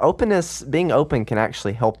 So being open can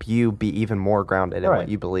actually help you be even more grounded in what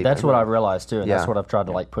you believe That's in. what I've realized too, and that's Yeah. what I've tried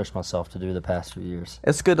to like push myself to do the past few years.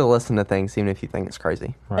 It's good to listen to things even if you think it's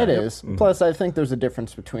crazy. It is. Plus, I think there's a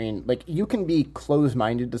difference between like you can be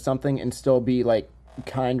closed-minded to something and still be like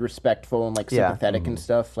kind, respectful, and like Yeah. sympathetic and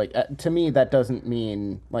stuff. Like to me, that doesn't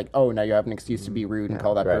mean like oh now you have an excuse to be rude and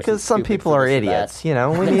call that person Because some stupid people for are this or that. idiots, you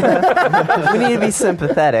know. We need to we need to be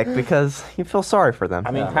sympathetic because you feel sorry for them.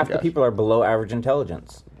 I mean, half the people are below average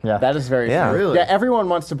intelligence. Yeah, That is very Yeah. true. Really? Yeah, everyone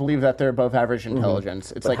wants to believe that they're above average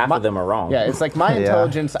intelligence. It's But like half of them are wrong. Yeah, it's like my Yeah.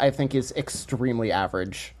 intelligence. I think is extremely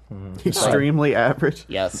average. Extremely average.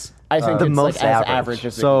 Yes, I think The it's most like as average. average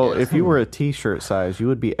as So it can if you were a T-shirt size, you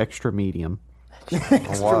would be extra medium. get.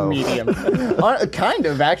 Extra medium, kind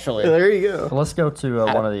of actually. you go. So let's go to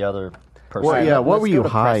one of the other persons. Well, yeah. What let's were go you to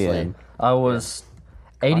high Presley. in? I was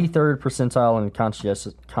 83rd percentile in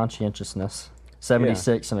conscientiousness,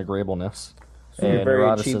 76 in agreeableness, So you're and very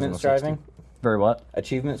neuroticism achievement was 60. striving? Very what?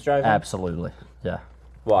 Achievement striving? Absolutely. Yeah.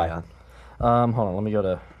 Why? Hold on. Let me go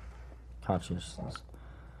to consciousness.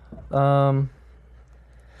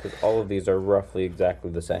 Because all of these are roughly exactly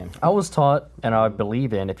the same. I was taught, and I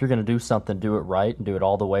believe in, if you're going to do something, do it right and do it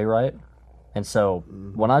all the way right. And so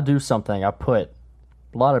when I do something, I put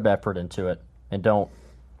a lot of effort into it, and don't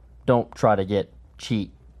try to get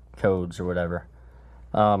cheat codes or whatever.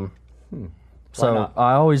 So not?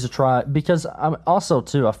 I always try, because I'm also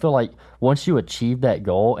too, I feel like once you achieve that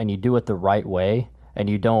goal and you do it the right way and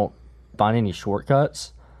you don't find any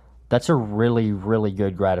shortcuts, that's a really, really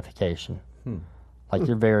good gratification. Like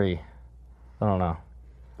you're very, I don't know.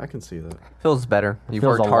 I can see that. Feels better. You've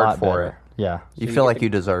Feels worked a hard lot for better. it. Yeah. You you feel get like the- you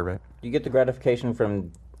deserve it. Do you get the gratification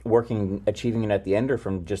from achieving it at the end or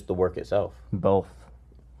from just the work itself? Both.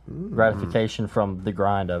 Gratification from the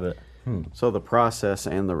grind of it. So the process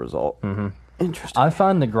and the result. Mm-hmm. Interesting. I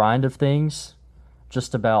find the grind of things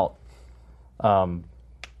just about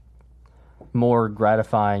more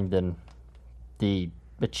gratifying than the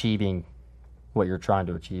achieving what you're trying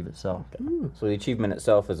to achieve itself. So the achievement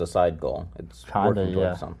itself is a side goal. It's Kind working of,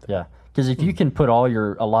 towards yeah. something. Yeah. Because if you can put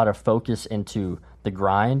a lot of focus into the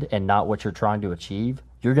grind and not what you're trying to achieve,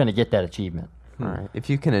 you're going to get that achievement. All right. If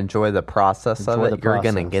you can enjoy the process Enjoy of the it, you're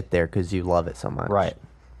gonna process. get there because you love it so much. Right.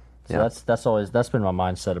 So Yeah. that's been my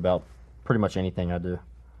mindset about pretty much anything I do.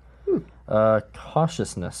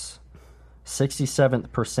 Cautiousness.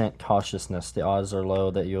 67th percent cautiousness. The odds are low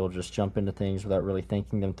that you'll just jump into things without really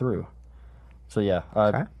thinking them through. So yeah,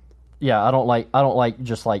 Okay. yeah, I don't like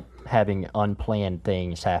just like having unplanned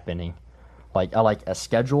things happening. Like I like a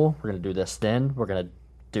schedule. We're gonna do this then. We're gonna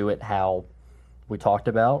do it how we talked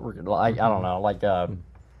about. We're gonna, I don't know. Like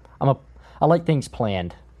I like things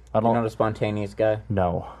planned. I You're don't. not a spontaneous guy.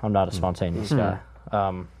 No, I'm not a spontaneous guy.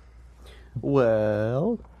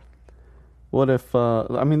 Well, what if?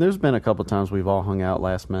 I mean, there's been a couple times we've all hung out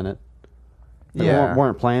last minute. We Yeah.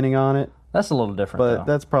 weren't planning on it, That's a little different. but though.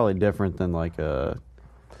 that's probably different than like a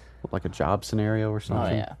job scenario or Oh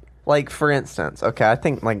something. yeah. Like for instance, okay, I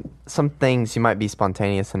think like some things you might be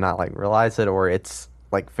spontaneous and not like realize it, or it's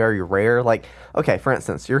like very rare. Like, okay, for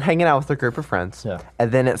instance, you're hanging out with a group of friends, Yeah.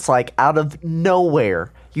 and then it's like out of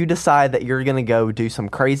nowhere, you decide that you're gonna go do some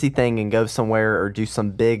crazy thing and go somewhere or do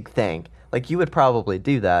some big thing. Like you would probably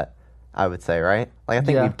do that, I would say, right? Like I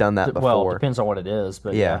think Yeah. we've done that before. Well, it depends on what it is,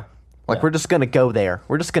 but yeah. Like Yeah. we're just gonna go there.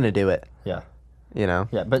 We're just gonna do it. yeah. You know?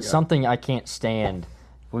 Yeah, but something I can't stand,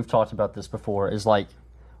 we've talked about this before, is like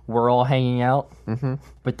we're all hanging out,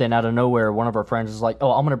 but then out of nowhere, one of our friends is like,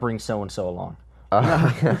 "Oh, I'm gonna bring so and so along."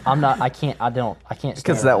 I'm not. I can't. I can't. Because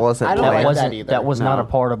stand that wasn't I don't That like planned. that wasn't. either. That was not No. a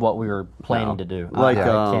part of what we were planning to do. Like,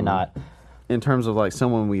 I cannot. In terms of like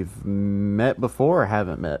someone we've met before or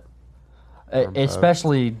haven't met.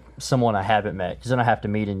 Especially someone I haven't met, because then I have to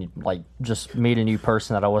meet just meet a new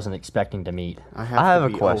person that I wasn't expecting to meet. I have to a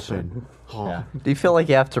be question. open. Yeah. Do you feel like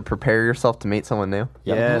you have to prepare yourself to meet someone new?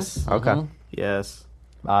 Yes. Okay. Yes.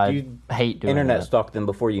 I You hate doing Internet that. stalk them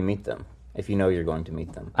before you meet them, if you know you're going to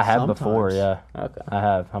meet them. I have before, yeah. Okay. I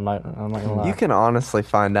have. I'm not gonna lie. You can honestly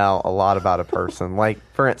find out a lot about a person. Like,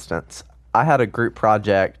 for instance, I had a group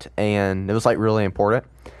project and it was like really important.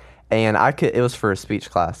 And it was for a speech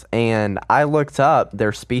class. And I looked up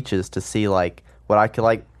their speeches to see like what I could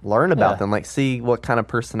like learn about Yeah. them, like see what kind of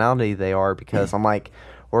personality they are, because I'm like,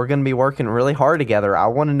 we're going to be working really hard together. I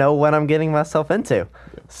want to know what I'm getting myself into.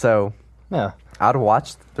 So Yeah. I'd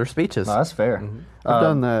watch their speeches. No, that's fair. I've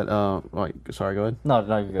done that. Sorry, go ahead. No,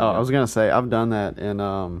 you're good. Oh, I was gonna say I've done that, and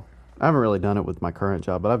I haven't really done it with my current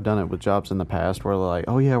job, but I've done it with jobs in the past where they're like,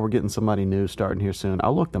 "Oh yeah, we're getting somebody new starting here soon."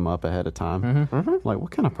 I'll look them up ahead of time. Like, what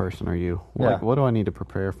kind of person are you? Like, Yeah. what do I need to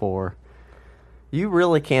prepare for? You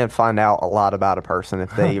really can find out a lot about a person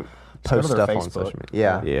if they go post to their stuff on Facebook. social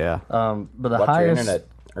media. Yeah. Yeah, But the Watch your highest. internet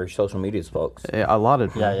or social medias, folks. a lot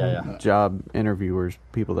of Yeah. job interviewers,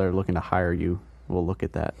 people that are looking to hire you, will look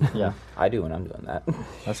at that. Yeah, I do when I'm doing that.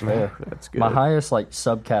 that's fair. That's good. My highest like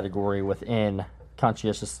subcategory within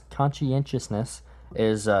conscientiousness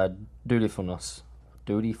is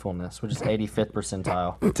dutifulness, which is 85th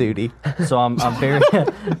percentile. Duty. So I'm very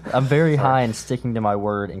I'm very high in sticking to my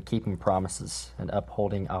word and keeping promises and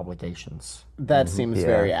upholding obligations. That seems Yeah.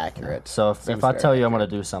 very accurate. So if Seems I very tell you I'm accurate. going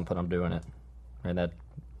to do something, I'm doing it. And that,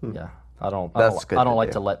 yeah, I don't That's good I don't to like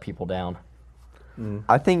do. to let people down.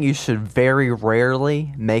 I think you should very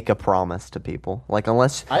rarely make a promise to people. Like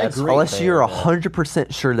unless I agree. you're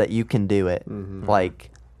 100% sure that you can do it.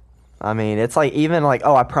 Like, I mean, it's like even like,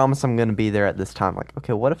 oh, I promise I'm going to be there at this time. Like,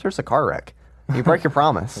 okay, what if there's a car wreck? You break your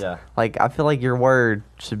promise. Yeah. Like, I feel like your word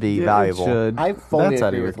should be Yeah, it valuable. should. I fully That's out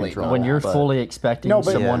of agree your with Leighton control. on When that, you're but- fully expecting No,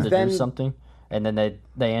 but someone to then- do something and then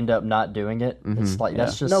they end up not doing it, it's like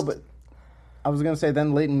that's just No, but I was gonna say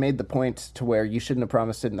then Leighton made the point to where you shouldn't have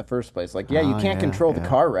promised it in the first place. Like, yeah, you can't control the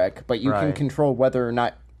car wreck, but you can Right. control whether or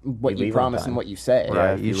not what You you leave on promise time. and what you say.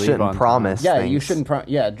 Yeah, if you you leave shouldn't on time. promise. Yeah, things. you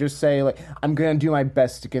shouldn't. Just say like, I'm gonna do my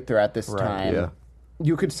best to get there at this time. yeah.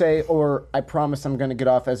 You could say, or I promise I'm gonna get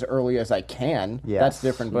off as early as I can. Yes. That's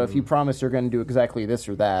different. But if you promise you're gonna do exactly this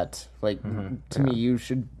or that, like to me, you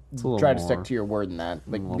should little try to stick more- to your word in that.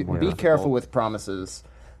 Like, little be more careful difficult. with promises.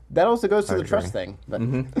 That also goes to the agree. trust thing. But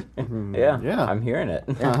Yeah, Yeah. I'm hearing it.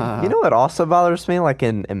 You know what also bothers me, like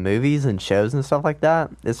in movies and shows and stuff like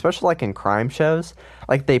that, especially like in crime shows,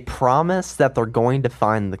 like they promise that they're going to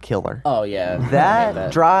find the killer. oh yeah, I hate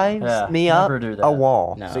That drives Yeah, me up never do a that.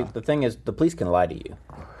 wall. No. See, the thing is, the police can lie to you.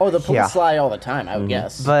 Oh, the police Yeah. lie all the time. I would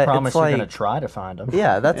guess. But promise it's you're like, going to try to find them.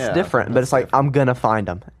 yeah, that's Yeah, different. But it's like I'm gonna find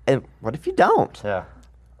them. And what if you don't? Yeah.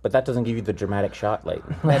 But that doesn't give you the dramatic shot, like.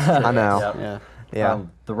 I know. Yep. Yeah. Yeah.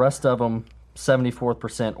 The rest of them,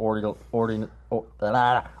 74%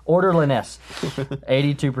 orderliness,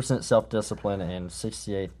 82% self-discipline, and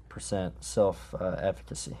 68%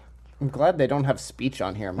 self-efficacy. I'm glad they don't have speech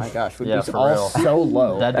on here. My gosh, we'd Yeah, be for all real. so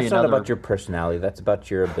low. That'd be That's not another. about your personality. That's about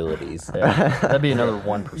your abilities. Yeah, that'd be another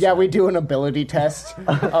 1%. Yeah, we do an ability test.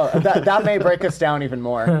 That may break us down even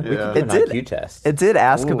more. Yeah. An did- IQ test. It did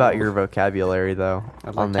ask about your vocabulary though.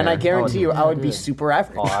 On there. And I guarantee you, I would be did. super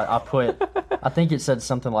average. Oh, I think it said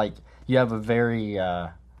something like you have a very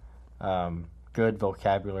good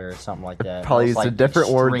vocabulary or something like that. Probably I was, used a like, different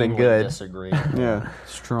word than extremely good. Disagree. Yeah,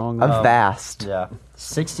 strong. Vast. Yeah,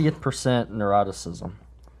 60th percent neuroticism.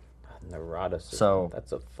 Neuroticism. So-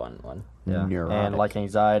 that's a fun one. Yeah, Neurotic. and like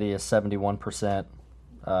anxiety is 71%.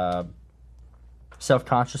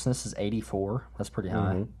 Self-consciousness is 84. That's pretty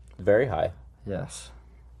high. Very high. Yes.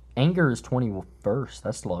 Anger is 21st.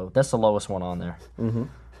 That's low. That's the lowest one on there. Mine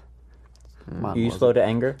You wasn't. slow to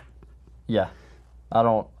anger? Yeah. I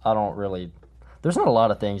don't really. There's not a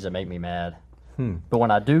lot of things that make me mad. But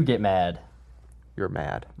when I do get mad, You're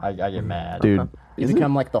mad. I get mad. Dude, You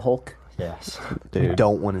become like the Hulk. Yes. dude, You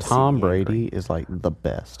don't want to see Tom me Brady is like the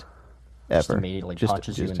best ever. immediately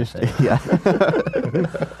punches you in the face. Yeah.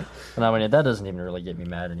 And I mean, that doesn't even really get me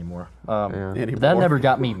mad anymore. But that Anymore. never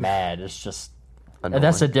got me mad. It's just. Annoying.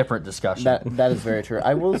 That's a different discussion. That is very true.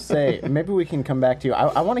 I will say, maybe we can come back to you.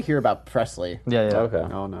 I want to hear about Presley. yeah. Okay.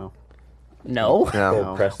 Oh no. No?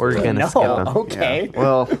 No, Presley. we're gonna No. skip him. Okay.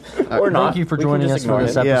 Well, Or not. Thank you for We can joining just us for ignore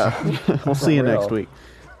this it. episode. yeah. We'll see you For real. next week.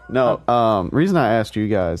 No, reason I asked you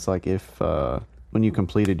guys, like, if when you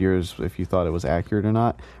completed yours, if you thought it was accurate or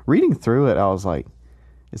not. Reading through it, I was like,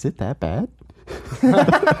 is it that bad?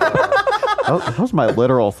 That was my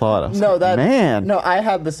literal thought. I was No, like, man. No, I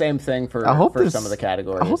had the same thing for I hope some of the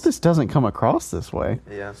categories. I hope this doesn't come across this way.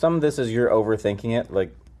 Yeah. Some of this is you're overthinking it.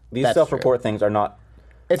 Like, these That's self-report things are not.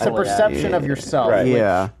 It's a Oh, yeah. perception of yourself. Right. which-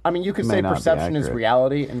 Yeah. I mean, you could May say not be perception is accurate.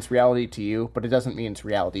 reality, and it's reality to you, but it doesn't mean it's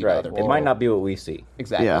reality to Right. other It people. might not be what we see.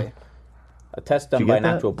 Exactly. Yeah. A test done you by get an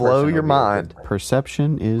that? actual person. Blow will your be mind.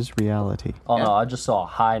 Perception is reality. Oh no, I just saw a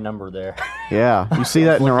high number there. Yeah. You see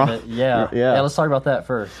that neuron? Yeah. Yeah. Let's talk about that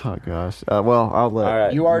first. Oh gosh. Well, I'll let. All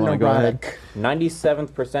right. You are Wanna go ahead? neurotic.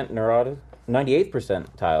 97th percentile, 98th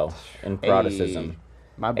percentile in neuroticism,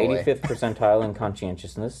 My boy. 85th percentile in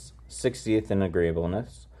conscientiousness, 60th in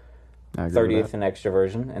agreeableness, I agree with 30th that. in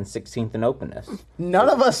extroversion, and 16th in openness. None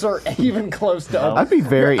of us are even close to open. I'd be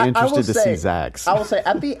very I will interested to see say- Zach's. I will say,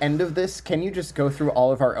 at the end of this, can you just go through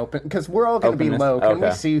all of our open... Because we're all going to be Openness? low. Can we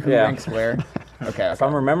Okay. see who Yeah. ranks where? Okay. If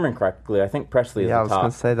I'm remembering correctly, I think Presley is Yeah, I the was top.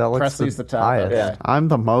 gonna say that looks Presley's the top, highest. okay. Yeah. I'm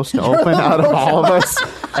the most open out of all of us.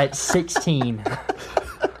 At 16.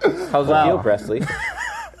 How's it feel, Presley?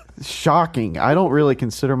 Shocking. I don't really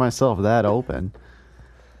consider myself that open.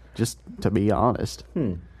 Just to be honest.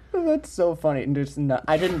 That's so funny. And there's no,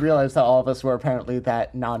 I didn't realize that all of us were apparently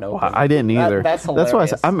that non-open. I didn't either. That's why I hilarious.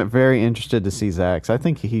 said I'm very interested to see Zach's. I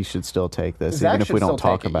think he should still take this, Zach even if should we don't still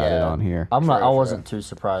talk take it, about it yeah. on here. I True. wasn't too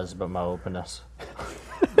surprised about my openness.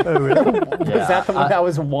 Is that the one that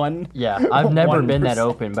was one? Yeah, I've never been that 1%.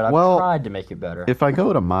 open, but I've Well, tried to make it better. If I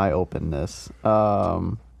go to my openness, You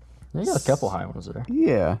got a couple high ones there.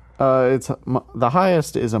 yeah, it's the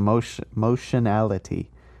highest is emotionality.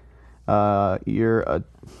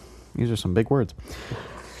 These are some big words.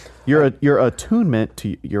 Your attunement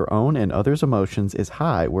to your own and others' emotions is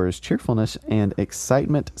high, whereas cheerfulness and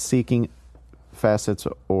excitement-seeking facets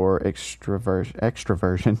or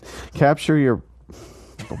extroversion capture your.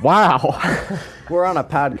 Wow. We're on a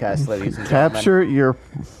podcast, ladies and gentlemen.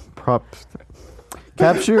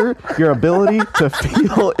 Capture your ability to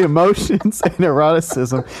feel emotions and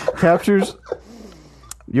eroticism. Captures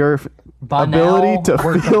your By ability now, to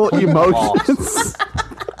we're feel completely emotions.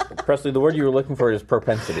 Presley, the word you were looking for is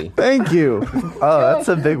propensity. Thank you. Oh, that's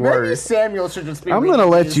a big Maybe word. Samuel should just be I'm reading gonna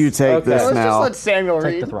let these. you take Okay. this Let's now. just let Samuel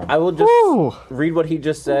Take read. the throne. I will just Woo. read what he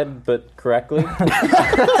just said, but correctly.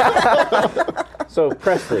 So,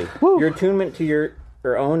 Presley, your attunement to your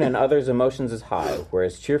own and others' emotions is high,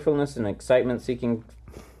 whereas cheerfulness and excitement-seeking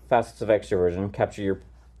facets of extroversion capture your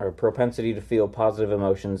propensity to feel positive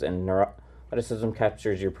emotions, and neuroticism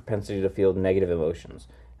captures your propensity to feel negative emotions.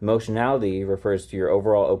 Emotionality refers to your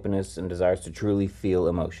overall openness and desires to truly feel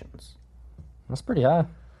emotions. That's pretty high.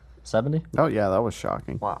 70? Oh yeah, that was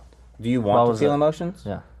shocking. Wow. Do you What want to was feel it? emotions?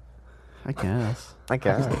 Yeah. I guess. I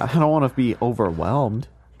guess. I don't want to be overwhelmed.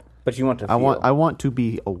 But you want to feel. I want to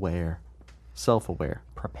be aware, self-aware,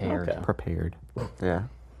 Prepared. Okay. prepared. Yeah.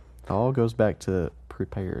 It all goes back to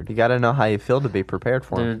prepared. You got to know how you feel to be prepared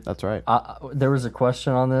for 'em. Dude, That's right. there was a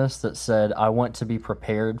question on this that said, I want to be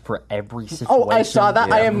prepared for every situation. Oh, I saw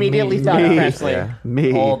that. I immediately thought of Me. Presley. Yeah.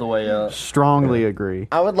 Me All the way up. strongly agree.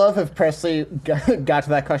 I would love if Presley got to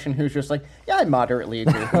that question who's just like, yeah, I moderately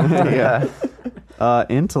agree. Yeah.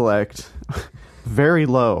 Intellect, very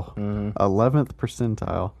low, 11th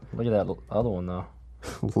percentile. Look at that other one, though.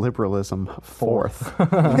 Liberalism,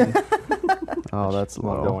 4th. Oh, that's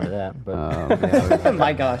Won't go low. into that. But Oh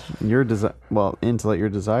my gosh. Intellect, your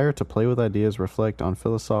desire to play with ideas, reflect on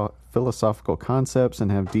philosophical concepts,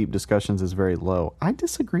 and have deep discussions is very low. I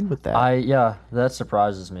disagree with that. that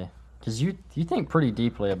surprises me. Because you think pretty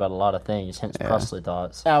deeply about a lot of things, hence Presley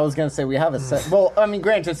thoughts. I was gonna say we have a set. Well, I mean,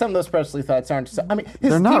 granted, some of those Presley thoughts aren't. I mean, his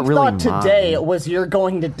They're not deep really thought today mine. was you're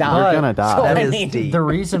going to die. You're gonna die. So, That I is mean, deep. The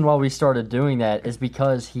reason why we started doing that is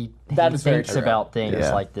because he That is very thinks true. about things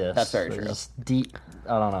Yeah. like this. That's very It's true. just deep.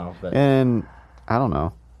 I don't know, but And I don't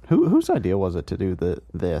know whose idea was it to do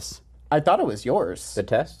this. I thought it was yours. The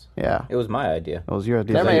test? Yeah, It was my idea. it was your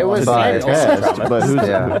idea. Never that mind, you it was wanted to do a Samuel's. test, but who's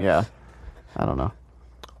Yeah. yeah? I don't know.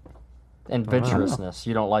 adventurousness.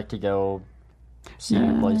 You don't like to go see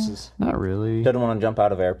new places. Not really. Didn't want to jump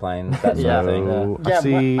out of airplanes, that sort Yeah. of thing. So, Yeah,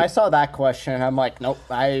 see, I saw that question. And I'm like, nope,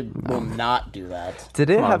 I will not do that. Did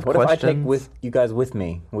it Come on, have what questions? if I take you guys with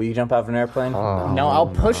me? Will you jump out of an airplane? No, I'll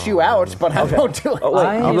push you out, but I won't do it. Oh, wait,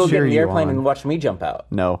 I- I'll go get cheer in the you airplane on. and watch me jump out.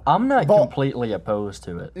 no. I'm not Well- completely opposed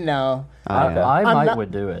to it. No, I am. might not-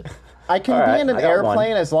 would do it. I can All be right, in an I got airplane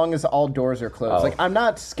one. as long as all doors are closed. Oh. Like, I'm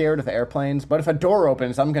not scared of airplanes, but if a door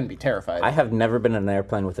opens, I'm going to be terrified. I have never been in an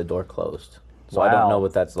airplane with the door closed, so I Wow. don't know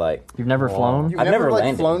what that's like. You've never flown? You've I've never never like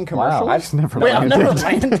landed. flown commercials. I've Never Wait, I've landed. never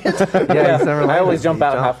landed. Yeah, he's never I always landed. jump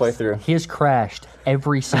out He halfway jumps. through. He has crashed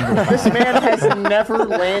every single time. This man has never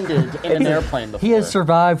landed in an airplane before. He has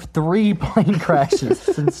survived 3 plane crashes.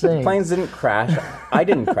 It's insane. Planes didn't crash. I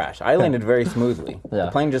didn't crash. I landed very smoothly. Yeah.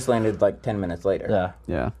 The plane just landed like 10 minutes later. Yeah.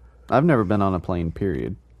 Yeah, I've never been on a plane.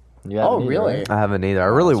 Period. You haven't Oh, either, really? right? I haven't either. I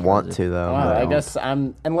really that's want crazy. to though. Wow, I don't. guess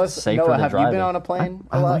I'm. Unless Safer Noah, than have you been driving. on a plane?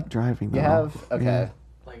 I a lot? like driving, You though. have? Okay.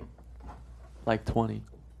 Like 20.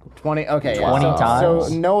 20. Okay. Yeah. 20 so, times?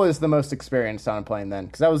 So Noah's the most experienced on a plane then,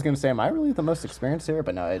 because I was going to say, am I really the most experienced here?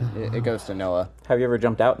 But no, it goes to Noah. Have you ever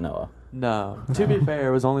jumped out, Noah? No. To be fair,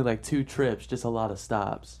 it was only like 2 trips, just a lot of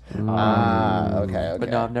stops. Ah, okay. But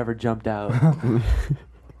no, I've never jumped out.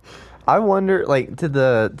 I wonder, like, did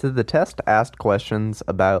the test asked questions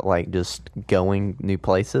about like just going new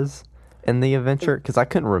places in the adventure? Because I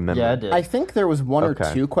couldn't remember. Yeah, I did. I think there was one Okay.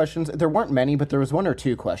 or two questions. There weren't many, but there was one or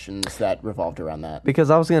two questions that revolved around that. Because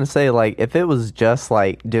I was gonna say, like, if it was just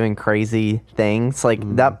like doing crazy things,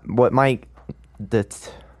 like that, what might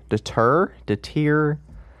deter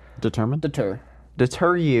Determined.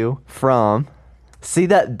 Deter. you from see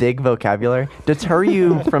that big vocabulary deter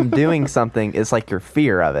you from doing something is like your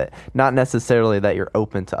fear of it, not necessarily that you're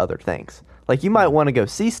open to other things. Like, you might want to go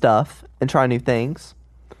see stuff and try new things,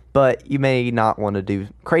 but you may not want to do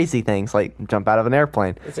crazy things like jump out of an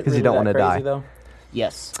airplane Is because it you don't really want to that die. crazy, though?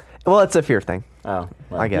 Yes. Well, it's a fear thing, Oh,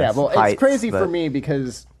 well. I guess. Yeah, well, Heights, it's crazy for but- me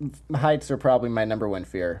because heights are probably my number one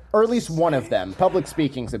fear, or at least one of them. Public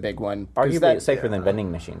speaking's a big one. 'cause Arguably, that- it's safer than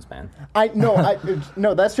vending machines, man.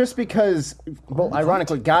 No, that's just because, well,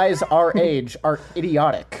 ironically, guys our age are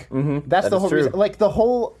idiotic. Mm-hmm. That's the is whole true. reason. Like,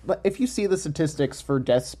 if you see the statistics for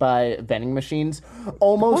deaths by vending machines,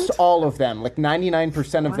 almost all of them, like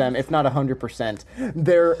 99% of them, if not 100%,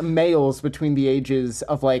 they're males between the ages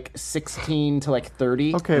of like 16 to like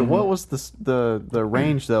 30. Okay, what was the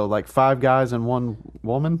range though? Like 5 guys and 1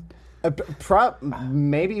 woman?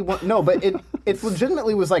 Maybe one, no, but it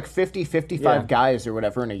legitimately was like 50, 55 Yeah. guys or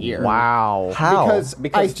whatever in a year. Wow. How?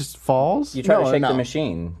 Because It just falls? you try No, to shake no. the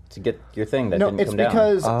machine to get your thing that No, didn't it's come down.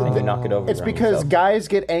 because And you knock it over. it's on because yourself. guys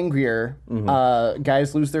get angrier,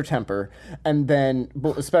 guys lose their temper, and then,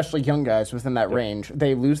 well, especially young guys within that range,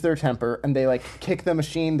 they lose their temper and they like kick the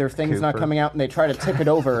machine, their thing's not coming out, and they try to tip it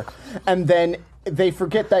over, and then they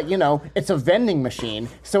forget that, it's a vending machine,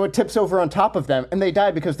 so it tips over on top of them, and they die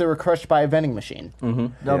because they were crushed by a vending machine.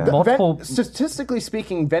 No, Yeah. multiple Statistically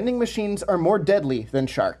speaking, vending machines are more deadly than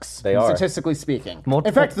sharks. They are. Statistically speaking. Multiple-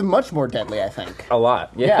 In fact, they're much more deadly, I think. A lot.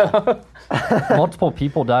 Yeah. Yeah. multiple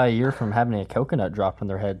people die a year from having a coconut drop in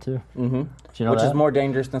their head too. Mm-hmm. Do you know Which that? is more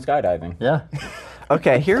dangerous than skydiving. Yeah.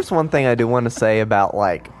 Okay, here's one thing I do want to say about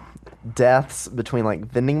like deaths between like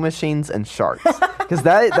vending machines and sharks, because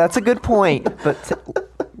that's a good point. But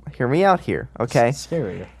hear me out here, okay? It's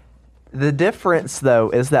scary. The difference though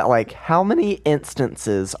is that like how many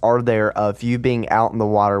instances are there of you being out in the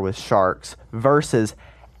water with sharks versus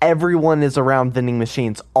everyone is around vending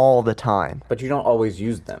machines all the time? But you don't always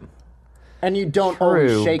use them. And you don't True,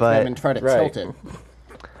 always shake but- them and try to Right. tilt it.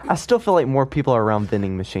 I still feel like more people are around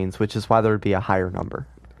vending machines, which is why there would be a higher number.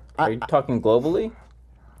 Are you talking globally?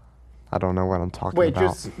 I don't know what I'm talking Wait,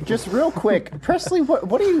 about. just real quick, Presley,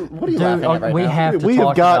 what are you Dude, laughing at right we now? have to We talk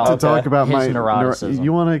have got about to talk about his my neuroticism.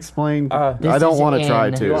 You want to explain? This I don't is want to try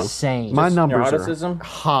to. insane. My Just numbers neuroticism? are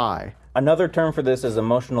high. Another term for this is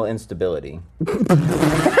emotional instability.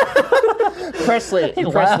 Presley,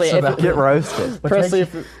 laughs about Get roasted. Presley,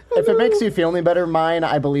 if it makes you feel any better, mine,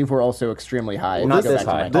 I believe we're also extremely high. Not If you go this back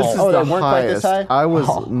to high. mine. This is they the weren't quite this highest. high? I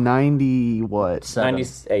was 90 what?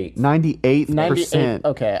 98. 98%. 98.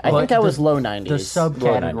 Okay, I think I was low 90s. There's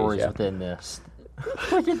subcategories yeah. within this.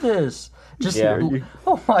 Look at this. Just Yeah.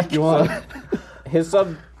 oh my god. His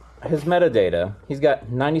metadata, he's got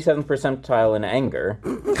 97th percentile in anger.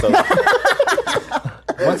 So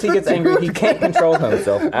once he gets angry, he can't control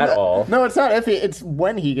himself at all. No, it's not if he. It's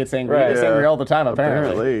when he gets angry. Right. He gets angry all the time,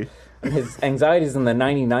 apparently. His anxiety is in the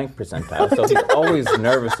 99th percentile, so he's always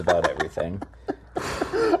nervous about everything.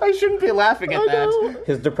 I shouldn't be laughing at that.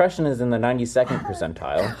 His depression is in the 92nd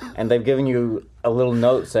percentile, and they've given you a little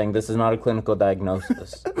note saying this is not a clinical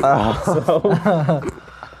diagnosis. So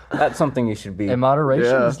that's something you should be. And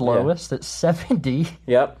moderation Yeah. is lowest at 70.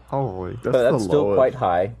 Yep. Holy. But that's the still lowest. quite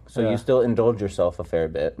high, so Yeah. you still indulge yourself a fair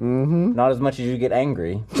bit. Mm-hmm. Not as much as you get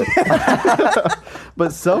angry. But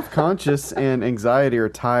But self-conscious and anxiety are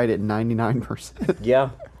tied at 99%. yeah.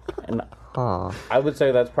 And Huh. I would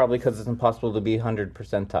say that's probably because it's impossible to be 100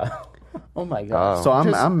 percentile. Oh my god. So I'm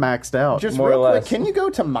Just- maxed out. Just More real or quick, less. can you go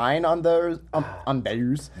to mine on those? On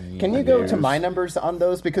those? Can you go to my numbers on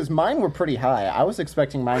those? Because mine were pretty high. I was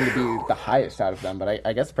expecting mine to be the highest out of them, but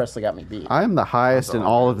I guess Presley got me beat. I am the highest in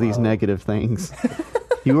all of these negative things.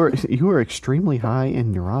 You are extremely high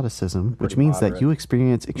in neuroticism, which means that moderate. you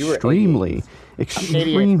experience were extremely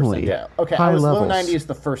 88%. Yeah. Okay, high I was levels. low 90s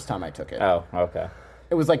the first time I took it. Oh, okay.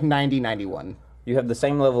 It was like 90, 91. You have the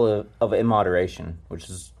same level of immoderation, which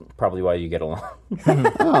is probably why you get along.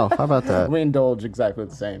 Oh, how about that? We indulge exactly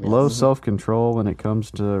the same. Low self-control when it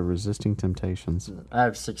comes to resisting temptations. I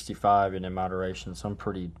have 65 in moderation, so I'm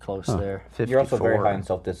pretty close there. 54. You're also very high in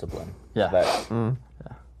self-discipline. Yeah. So that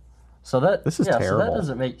So that This is So terrible. that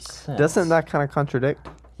doesn't make sense. Doesn't that kind of contradict?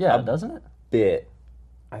 Yeah, doesn't it? bit,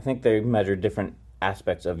 I think they measure different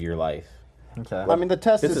aspects of your life. Okay. I mean, the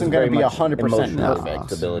test This is isn't going very to be much 100% emotional perfect.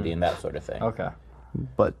 stability and that sort of thing. Okay.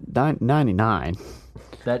 But 99,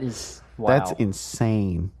 That is wow. that's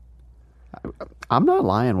insane. I'm not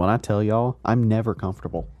lying when I tell y'all I'm never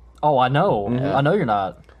comfortable. Oh, I know. I know you're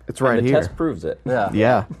not. It's right And the here. test proves it. Yeah.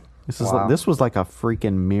 Yeah. Wow. This was like a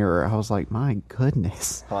freaking mirror. I was like, my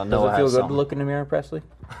goodness. Well, I know Does I it feel have good to something. look in the mirror, Presley?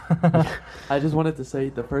 I just wanted to say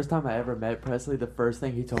the first time I ever met Presley, the first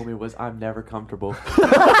thing he told me was, "I'm never comfortable."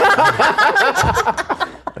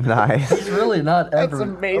 Nice. He's really not ever.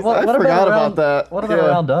 amazing. What, I what forgot around, about that. What about Yeah.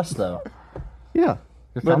 around us, though? Yeah.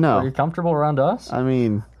 You're But no. Are you comfortable around us? I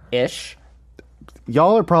mean, Ish.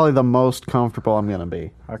 y'all are probably the most comfortable I'm going to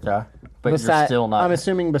be. Okay. But you're still not. I'm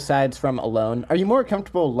assuming besides from alone. Are you more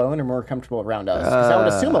comfortable alone or more comfortable around us? 'Cause I would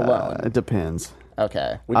assume alone. It depends.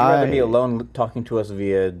 Okay. Would you rather be I- alone talking to us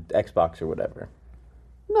via Xbox or whatever?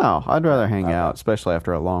 No, I'd rather hang out, especially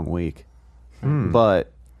after a long week.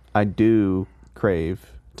 But I do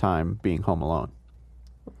crave time being home alone.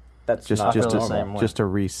 That's Just not feel just the to, normal. same way. just to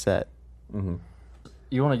reset.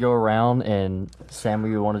 You want to go around and Sam,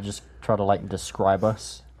 you want to just try to like describe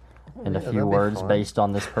us in a few that'd be words fun. based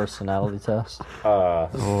on this personality test?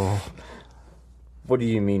 What do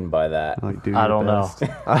you mean by that? Like, do I your don't know. best.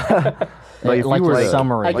 Like, if like you were a to-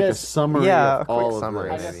 summary. I Like a guess- summary Yeah, of a quick all summary.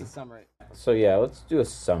 of I this. guess Maybe. the summary. So yeah, let's do a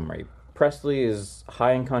summary. Presley is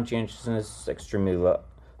high in conscientiousness, extremely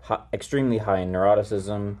high in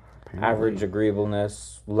neuroticism, average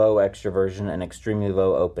agreeableness, low extroversion, and extremely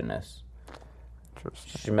low openness.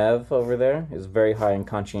 Shmev over there is very high in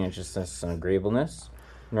conscientiousness and agreeableness,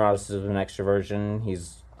 neuroticism and extroversion.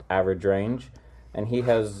 He's average range, and he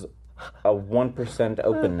has a 1%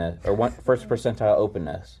 openness or first percentile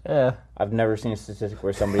openness. Yeah. I've never seen a statistic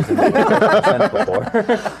where somebody's in the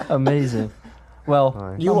 1% before. Amazing.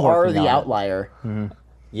 Well, You I'm are working the on it. outlier.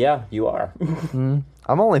 Yeah, you are.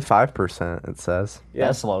 I'm only 5%. It says. Yeah.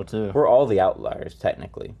 That's low too. We're all the outliers,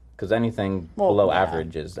 technically, because anything below yeah.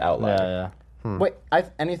 average is outlier. Yeah, yeah. Wait,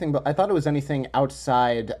 anything? But I thought it was anything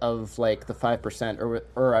outside of like the 5%,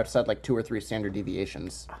 or outside like 2 or 3 standard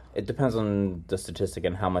deviations. It depends on the statistic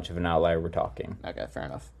and how much of an outlier we're talking. Okay, fair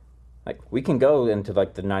enough. Like, we can go into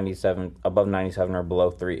like the 97, above 97 or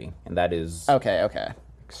below 3, and that is, Okay, okay,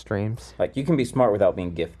 Extremes. like, you can be smart without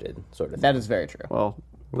being gifted, sort of thing. that is very true. Well,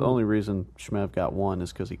 the only reason Shmev got 1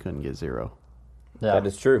 is because he couldn't get 0. Yeah. That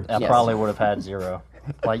is true. I Yes. probably would have had 0.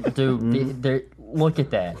 Like, dude, look at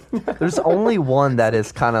that. There's only one that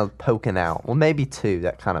is kind of poking out. Well, maybe 2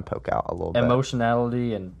 that kind of poke out a little bit.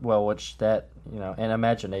 Emotionality and, well, which that, and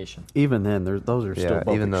imagination. Even then, those are still Yeah,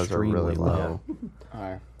 both even those are extremely really low. All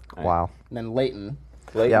right. Wow. And then Leighton.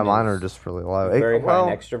 Leighton Yeah, mine is are just really low. very Well,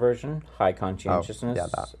 high in extroversion, high conscientiousness. yeah,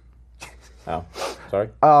 that. Oh, sorry.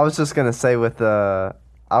 I was just gonna say with the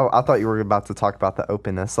I thought you were about to talk about the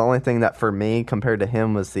openness. The only thing that for me compared to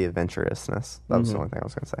him was the adventurousness. That was the only thing I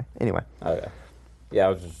was going to say. Anyway. Okay. Yeah, I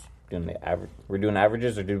was just doing the average. We're doing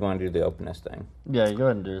averages, or do you want to do the openness thing? Yeah, go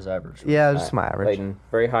ahead and do his average. Yeah, just my average. Clayton,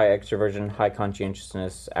 very high extroversion, high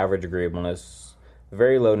conscientiousness, average agreeableness,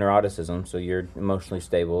 very low neuroticism, so you're emotionally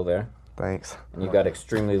stable there. Thanks. And you got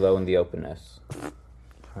extremely low in the openness.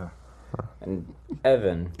 And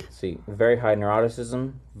Evan, see, very high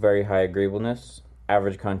neuroticism, very high agreeableness,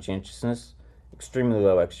 average conscientiousness, extremely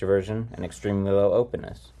low extroversion, and extremely low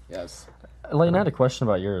openness. Yes. Layton, I had a question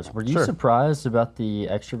about yours. Were you Sure. surprised about the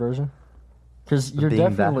extroversion? Because you're Being that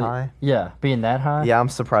definitely high? Yeah, being that high. Yeah, I'm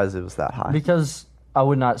surprised it was that high. Because I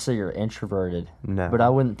would not say you're introverted. No. But I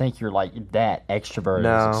wouldn't think you're like that extroverted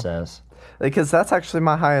No. as it says. Because that's actually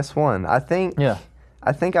my highest one. I think Yeah.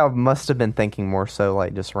 I must have been thinking more so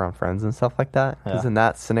like just around friends and stuff like that. Because Yeah. in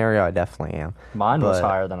that scenario, I definitely am. Mine was But-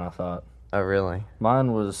 higher than I thought. Oh, really?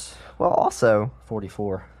 Mine was Well, also,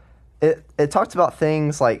 44. it talked about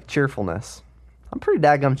things like cheerfulness. I'm pretty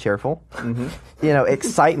daggum cheerful. Mm-hmm. You know,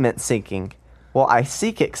 excitement seeking. Well, I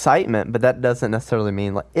seek excitement, but that doesn't necessarily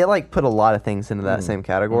mean like it. Like put a lot of things into that Mm-hmm. same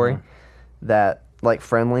category. That like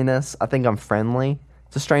friendliness. I think I'm friendly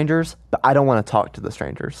to strangers, but I don't want to talk to the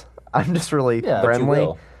strangers. I'm just really Yeah. But you friendly.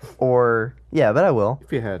 will. Or yeah, but I will.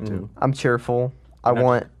 If you had to. I'm cheerful. I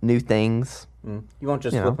want new things. You won't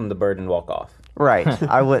just You know. flip them the bird and walk off. Right.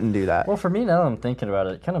 I wouldn't do that. Well, for me, now that I'm thinking about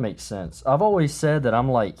it, it kind of makes sense. I've always said that I'm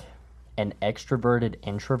like an extroverted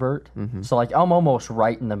introvert. So, like, I'm almost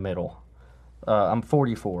right in the middle. I'm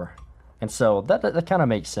 44. And so that kind of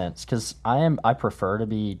makes sense because I prefer to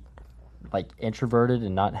be, like, introverted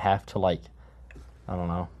and not have to, like, I don't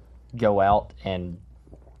know, go out and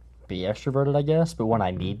be extroverted, I guess. But when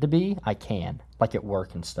I need to be, I can, like at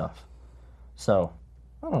work and stuff. So,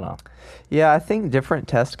 I don't know. Yeah, I think different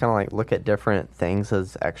tests kind of like look at different things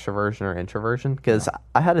as extroversion or introversion. Because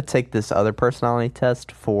I had to take this other personality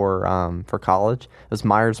test for college. It was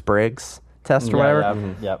Myers-Briggs test or whatever.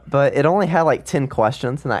 Yeah, yep. But it only had like 10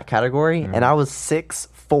 questions in that category, and I was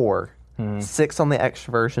 6'4". 6 on the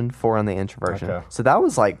extroversion, 4 on the introversion. Okay. So that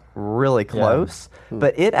was like really close.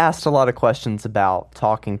 But it asked a lot of questions about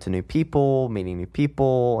talking to new people, meeting new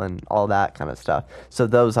people, and all that kind of stuff. So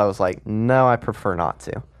those I was like, no, I prefer not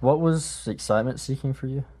to. What was excitement seeking for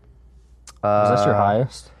you? Was that your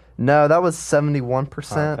highest? No, that was 71%.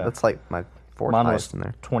 Okay. That's like my fourth Mine highest was in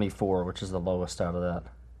there. 24, which is the lowest out of that.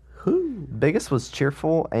 Biggest was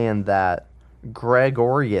cheerful and that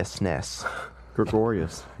gregoriousness.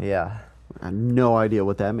 Gregorius. Yeah. I have no idea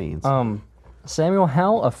what that means. Samuel,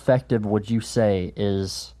 how effective would you say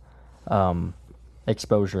is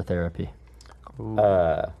exposure therapy?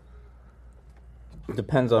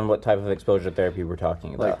 Depends on what type of exposure therapy we're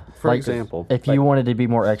talking about. For Like, example, If you wanted to be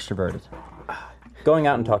more extroverted, Going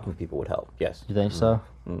out and talking to people would help, yes. you think so?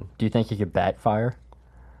 Do you think it could backfire?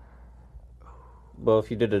 Well,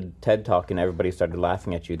 if you did a TED Talk and everybody started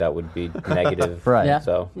laughing at you, that would be negative. Right. Yeah.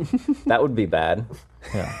 So that would be bad.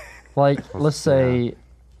 Yeah. Like, let's say,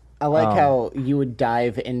 I like how you would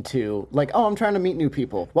dive into, like, oh, I'm trying to meet new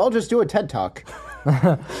people. Well, just do a TED Talk.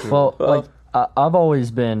 well, like, I've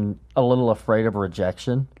always been a little afraid of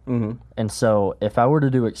rejection. Mm-hmm. And so if I were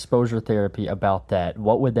to do exposure therapy about that,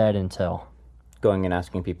 what would that entail? Going and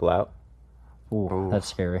asking people out. Ooh, that's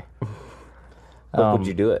scary. But would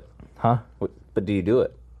you do it? Huh? But do you do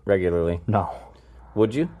it regularly? No.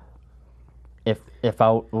 Would you? If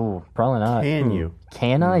I, probably not. can you?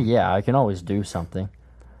 Can I? Yeah, I can always do something.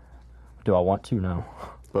 Do I want to? No.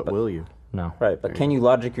 But will you? No. Right, but can you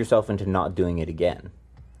logic yourself into not doing it again?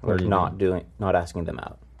 Or do you not asking them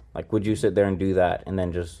out? Like, would you sit there and do that and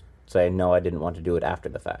then just say, no, I didn't want to do it after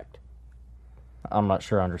the fact? I'm not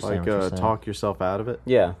sure I understand Like what you're saying. talk yourself out of it?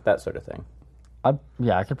 Yeah, that sort of thing.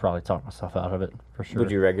 I could probably talk myself out of it, for sure.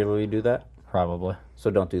 Would you regularly do that? Probably. So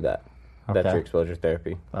don't do that. That's Okay. your exposure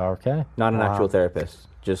therapy. Okay. Not an actual therapist.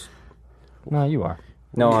 Just, No, you are.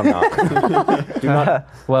 no, I'm not. do not.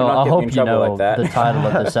 Well, not I get me hope in you trouble know like that. the title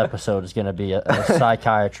of this episode is going to be a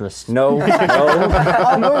psychiatrist. No,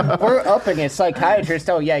 no. We're upping it. Psychiatrist.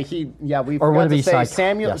 Oh, yeah, we Or forgot would it to be say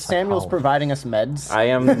Samuel's Samuel's providing us meds. I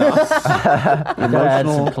am not. Gotta add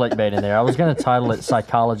some clickbait in there. I was going to title it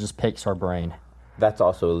 "Psychologist Picks Our Brain." That's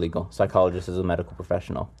also illegal. Psychologist is a medical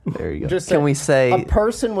professional. There you go. Just Can we say a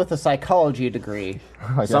person with a psychology degree,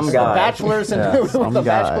 Some a guy. bachelor's in with a guy.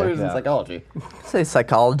 bachelor's in psychology? say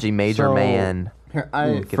psychology major So- man? Here,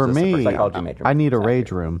 For us a me, psychology major. I need a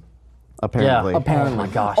rage room. Apparently. Yeah. Apparently. Oh my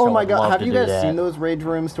gosh. Oh I my would god! love Have to you do guys that. seen those rage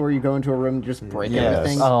rooms to where you go into a room and just break Yes.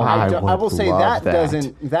 everything? Oh, I I will would say love that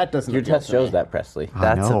that. doesn't Your appeal test to shows me. that, Presley.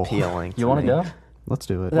 That's know. appealing. You want to go? Let's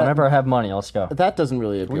do it. Whenever I have money, let's go. That doesn't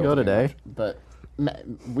really appeal we go to me today? much, but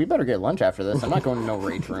we better get lunch after this. I'm not going to no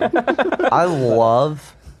rage room. I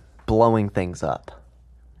love blowing things up.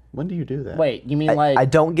 When do you do that? Wait, you mean like? I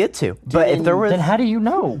don't get to. But if there was Then how do you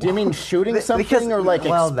know? Do you mean shooting something because or like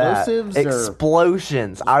explosives or?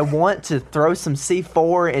 explosions. I want to throw some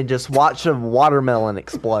C4 and just watch a watermelon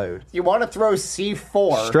explode. You want to throw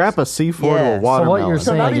C4? Strap a C4 to Yeah. a So watermelon. what you're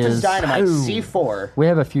So not saying even is- dynamite. Boom. C4. We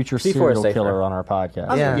have a future C4 is serial safer. killer on our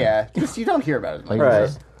podcast. Yeah. Just you don't hear about it. Like Right.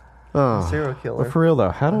 this. Oh. Serial killer. But for real though,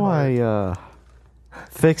 how do I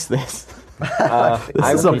fix this? I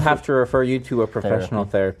is would a- have to refer you to a professional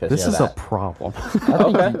therapist. This for is that. a problem.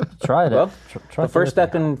 Okay. Try it. Well, Try the first therapy.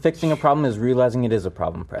 step in fixing a problem is realizing it is a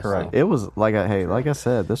problem, Presley. Correct. It was like like I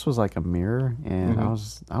said, this was like a mirror, and I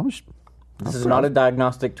was. This is not a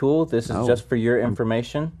diagnostic tool. This is No. just for your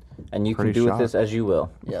information, and you can Pretty do with shocked. this as you will.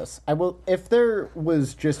 Yes, I will. If there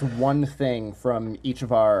was just one thing from each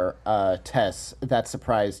of our tests that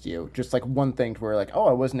surprised you, just like one thing to where like, oh,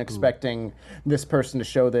 I wasn't expecting this person to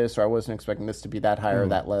show this, or I wasn't expecting this to be that high or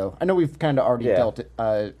that low. I know we've kind of already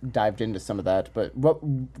Yeah. dived into some of that, but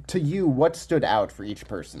what stood out for each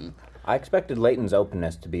person? I expected Leighton's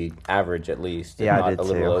openness to be average at least, if Yeah, I not did a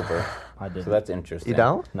little too. over. I did. So that's interesting. You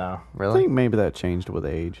don't? No. I Really? think maybe that changed with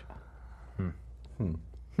age.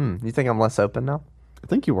 You think I'm less open now? I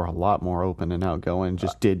think you were a lot more open and outgoing.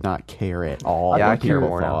 Just did not care at all. Yeah, I what care people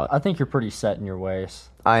more now. thought. I think you're pretty set in your ways.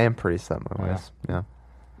 I am pretty set in my ways. Yeah.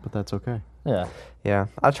 But that's okay. Yeah. Yeah.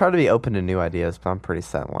 I try to be open to new ideas, but I'm pretty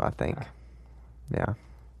set in what I think. Yeah.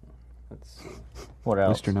 That's, What At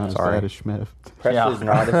else? least you're not as Sorry. bad as Schmidt. Presley's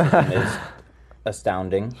neuroticism is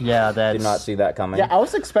astounding. Yeah, that's. Did not see that coming. Yeah, I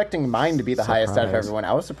was expecting mine to be the highest out of Surprise. everyone.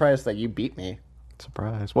 I was surprised that you beat me.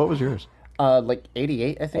 Surprise. What was yours? Like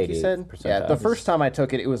 88, I think you said. 88%. Yeah, the first time I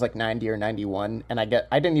took it, it was like 90 or 91, and I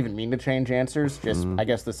didn't even mean to change answers. Just I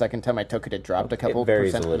guess the second time I took it, it dropped a couple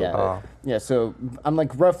varies a percent. little yeah. bit. Yeah, so I'm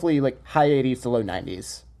like roughly like high 80s to low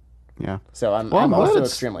 90s. Yeah. So I'm glad also it's-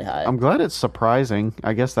 extremely high. I'm glad it's surprising.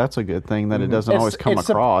 I guess that's a good thing that it doesn't always come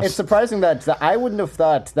across. It's surprising that I wouldn't have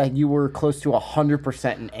thought that you were close to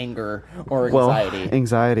 100% in anger or anxiety.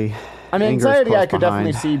 Anxiety. I mean, Anger is anxiety close I could behind.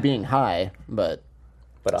 definitely see being high, but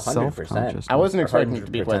But 100%. Self-conscious. I wasn't expecting it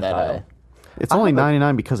to be quite that 100%. high. It's only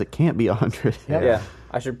 99 because it can't be 100. Yeah.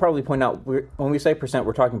 I should probably point out, when we say percent,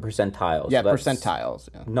 we're talking percentiles. Yeah, So that's percentiles.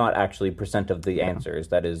 Yeah. Not actually percent of the answers.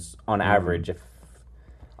 That is, on average, if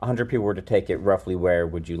 100 people were to take it, roughly where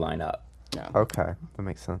would you line up? Okay. That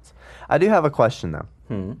makes sense. I do have a question,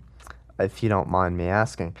 though. If you don't mind me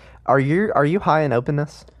asking. Are you high in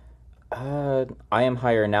openness? I am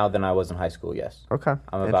higher now than I was in high school, yes. Okay.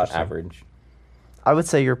 I'm about Interesting. average. I would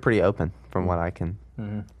say you're pretty open from what I can.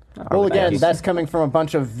 Well, again, you. that's coming from a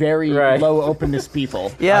bunch of very Right. low openness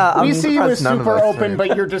people. Yeah, we I'm see you as surprised none of super us open, are.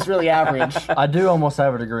 but you're just really average. I do almost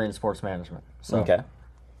have a degree in sports management. So. Okay.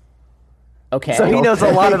 Okay. So he knows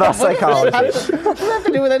a lot about What psychology. does that have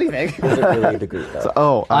to do with anything? Is it really a degree, though?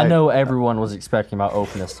 Oh, I know everyone was expecting my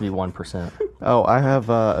openness to be 1%. Oh, I have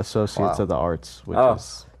associates of the arts, which Oh,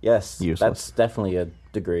 is yes. useless. That's definitely a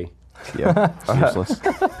degree. yeah, useless.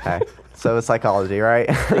 Okay. So it's psychology, right?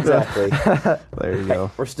 Exactly. There you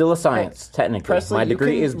go. We're still a science, technically. Presley, My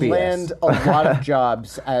degree you is can BS. land a lot of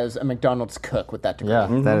jobs as a McDonald's cook with that degree. Yeah.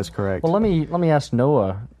 That is correct. Well, let me ask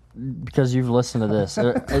Noah, because you've listened to this.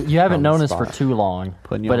 You haven't known us for spot. too long,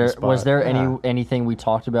 Putting you but on the was spot. there anything we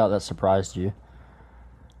talked about that surprised you?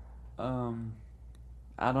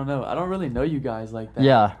 I don't know. I don't really know you guys like that.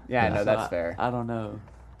 Yeah. Yeah, no, So that's fair. I don't know.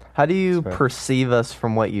 How do you fair. perceive us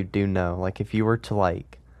from what you do know? Like if you were to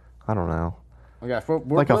like, I don't know. Oh, gosh, we're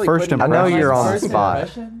Like a really first putting I know impression. you're on the First spot.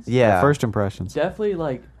 impressions? Yeah. First impressions. Definitely,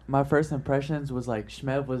 like, my first impressions was, like,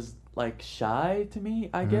 Schmed was, like, shy to me,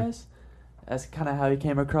 I guess. That's kind of how he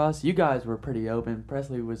came across. You guys were pretty open.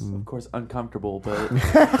 Presley was, of course, uncomfortable, but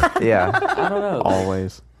Yeah. I don't know.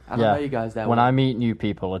 Always. I don't know you guys that When well. I meet new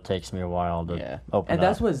people, it takes me a while to Yeah. open And up.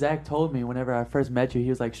 that's what Zach told me whenever I first met you. He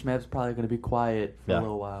was like, Schmed's probably going to be quiet for Yeah. a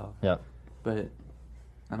little while. Yeah. But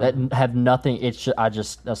I That don't know. have nothing. It's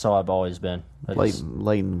that's how I've always been. I just-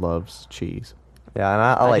 Leighton loves cheese. Yeah, and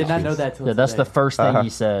I I like did not cheese. know that till yeah, that's the today. first thing he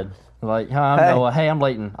said. Like, hi, I'm Hey. Noah. Hey, I'm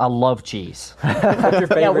Leighton. I love cheese. What's your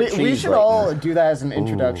favorite Yeah, we cheese, should Leighton? all do that as an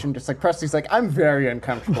introduction. Just like Presley's like, I'm very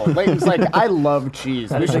uncomfortable. Layton's like, I love cheese.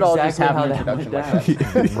 We That's should all just exactly have an how that introduction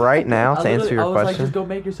went like that. Right now, to answer I your was like, question, just go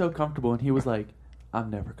make yourself comfortable. And he was like, I'm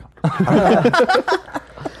never comfortable.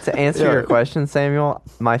 To answer your question, Samuel,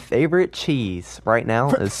 my favorite cheese right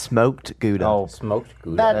now is smoked Gouda. Oh, Smoked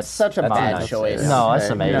Gouda. That's such a that's bad nice. choice. No, that's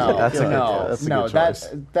amazing. No, That's a good no, choice. That's a no, good that's,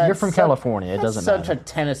 choice. that's You're from such- California. It that's doesn't such matter. a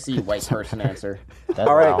Tennessee white person answer.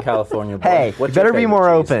 All right, Wow. California boy. Hey, you What's your better be favorite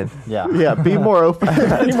more cheese? open. Yeah. Yeah, be more open.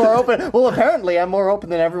 Any more open? Well, apparently I'm more open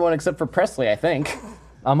than everyone except for Presley, I think.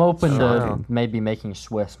 I'm open to Wow. maybe making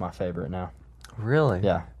Swiss my favorite now. Really?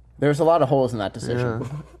 Yeah. There's a lot of holes in that decision.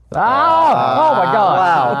 Oh my God!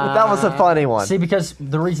 Wow, that was a funny one. See, because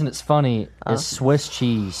the reason it's funny is Swiss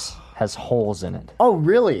cheese has holes in it. Oh,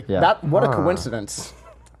 really? Yeah. What a coincidence.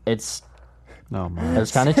 It's No, man.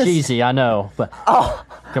 it's kind of cheesy, I know, but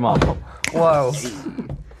come on. Whoa.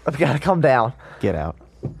 I've got to come down. Get out.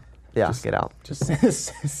 Yeah, get out. Just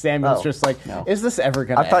Samuel's Oh. just like, is this ever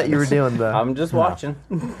gonna I thought end? you were doing the. I'm just watching.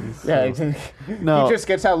 Yeah, No. he just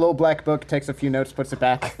gets out a little black book, takes a few notes, puts it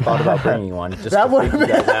back. Thought about bringing you one just That to would've freak you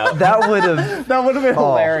guys out. that would have. That would have been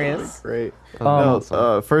Oh. hilarious. Great. Awesome.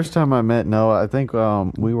 No, first time I met Noah, I think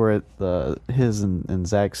we were at his and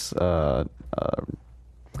Zach's.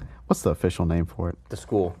 What's the official name for it? The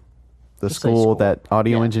school. The Just say school, school. that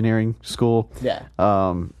audio Yeah. engineering school. Yeah.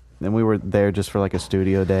 And we were there just for like a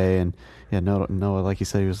studio day, and yeah, Noah, like he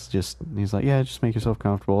said, he's like, yeah, just make yourself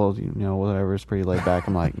comfortable, you know, whatever. It's pretty laid back.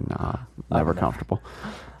 I'm like, nah, never comfortable.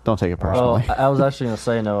 Don't take it Well, personally. I was actually going to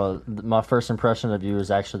say, Noah, my first impression of you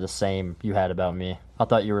is actually the same you had about me. I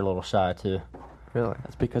thought you were a little shy, too. Really?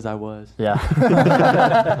 That's because I was. Yeah.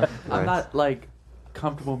 I'm not like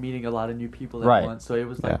comfortable meeting a lot of new people at Right. once, so it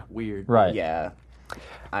was like Yeah. weird. Right. Yeah.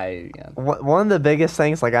 One of the biggest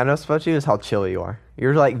things, like I noticed about you, is how chill you are.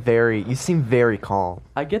 You're like you seem very calm.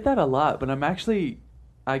 I get that a lot, but I'm actually,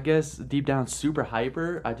 I guess, deep down super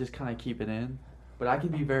hyper. I just kind of keep it in. But I can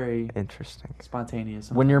be very Interesting.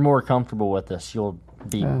 spontaneous. When you're more comfortable with this, you'll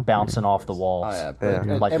be bouncing off the walls. Oh, yeah. Yeah.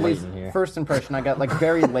 But Like at least Leighton here. first impression, I got like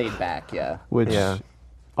very laid back, yeah. Which, Yeah.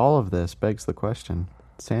 all of this begs the question,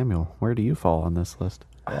 Samuel, where do you fall on this list?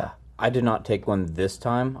 I did not take one this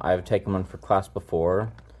time. I've taken one for class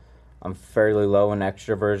before. I'm fairly low in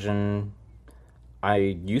extroversion. I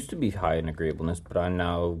used to be high in agreeableness, but I'm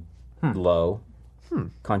now low.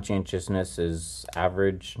 Conscientiousness is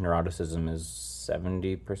average. Neuroticism is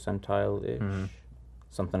 70 percentile-ish.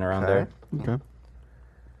 Something around Okay. there. Okay.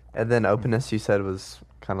 And then openness, you said, was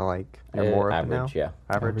kind of like you're more open average, now? yeah.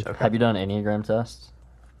 Average. Okay. Have you done Enneagram tests?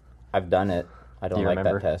 I've done it. I don't Do you like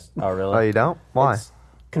remember? that test. Oh, really? Oh, you don't? Why? It's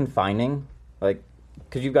confining, like,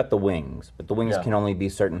 because you've got the wings, but the wings Yeah. can only be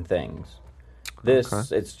certain things. This,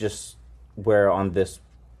 Okay. it's just where on this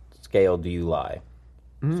scale do you lie?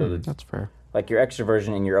 So That's fair. like your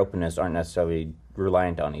extroversion and your openness aren't necessarily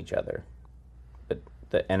reliant on each other, but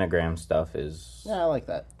the Enneagram stuff is Yeah, I like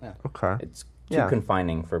that. Yeah. Okay. it's too Yeah.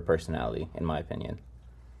 confining for personality, in my opinion.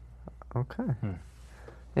 Okay.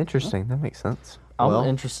 Interesting. That makes sense. I'm Well-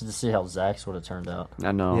 interested to see how Zach's would have turned out.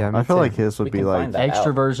 I know. Yeah, me I feel too. like his would We be can like find that out.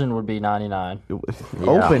 Extroversion would be 99.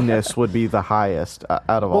 openness would be the highest out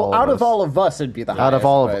of all. Well, out of of us. all of us, it'd be the highest. Out of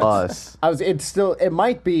all of but us. it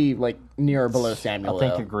might be like near or below Samuel. I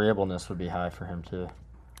think though. agreeableness would be high for him, too.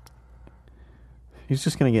 He's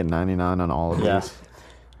just gonna get 99 on all of Yeah. these.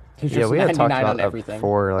 He's Yeah, just we had talked 99 about on that everything.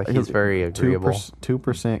 before. Like he's very agreeable.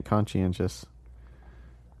 2% conscientious.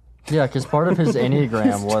 Yeah, because part of his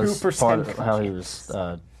Enneagram was 2% part of how he was.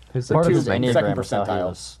 Who's the Part of two his things? Enneagram Second was how he percentile.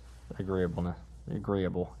 was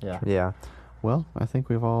agreeable. Yeah. Yeah. Well, I think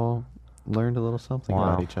we've all learned a little something Wow.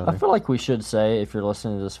 about each other. I feel like we should say, if you're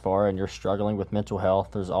listening to this far and you're struggling with mental health,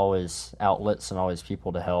 there's always outlets and always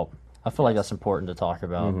people to help. I feel like that's important to talk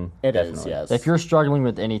about. It is, Definitely. yes. If you're struggling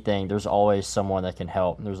with anything, there's always someone that can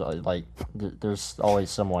help. There's there's always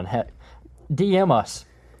someone. DM us.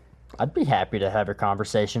 I'd be happy to have a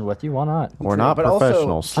conversation with you. Why not? We're not But also,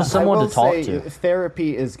 professionals. Just someone I will to talk say, to.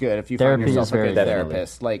 Therapy is good if you Therapy find yourself is a very good good.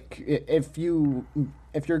 therapist. Like if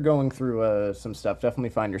you're going through some stuff, definitely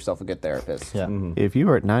find yourself a good therapist. Yeah. If you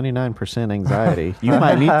are at 99% anxiety, you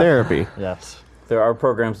might need therapy. Yes. There are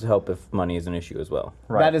programs to help if money is an issue as well.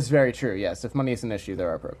 Right. That is very true. Yes, if money is an issue, there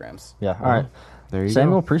are programs. Yeah. All right. There you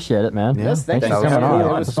Samuel, go. apprite it, man. Yeah. Yes, thank Thanks you for so coming much.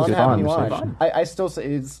 on. It was This fun was having you fun. on. I still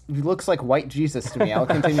say he looks like white Jesus to me. I'll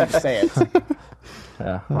continue to say it.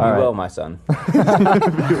 Yeah. You All right. will, my son.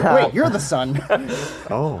 Wait, you're the son.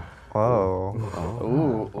 Oh.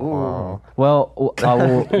 Whoa. Well,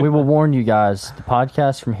 we will warn you guys. The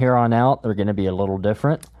podcasts from here on out are going to be a little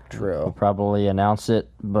different. We'll True. probably announce it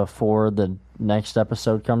before the next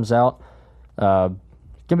episode comes out. Gonna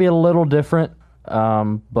be a little different,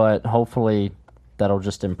 but hopefully that'll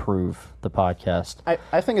just improve the podcast.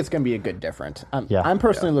 I think it's going to be a good different. Yeah. I'm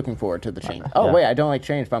personally looking forward to the change. Oh, Yeah. wait, I don't like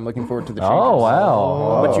change, but I'm looking forward to the change. Oh,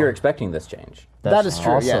 wow. But you're expecting this change. That is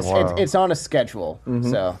true, awesome. yes. Wow. It's on a schedule. So, Yeah.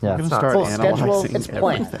 I'm gonna not start full schedule, analyzing it's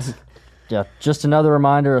planned. everything. Yeah, just another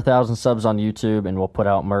reminder, 1,000 subs on YouTube, and we'll put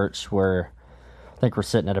out merch where I think we're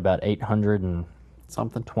sitting at about 820.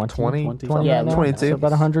 Something 20? Yeah, right now. 22. So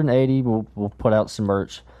about 180. We'll put out some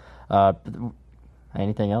merch.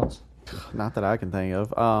 Anything else? Not that I can think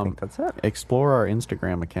of. I think that's it. Explore our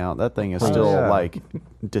Instagram account. That thing is Oh, still yeah. like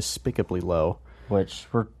despicably low. Which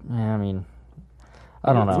I mean,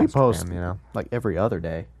 I don't know. We post you know. like every other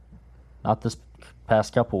day. Not this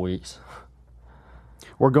past couple weeks.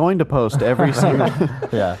 We're going to post every single.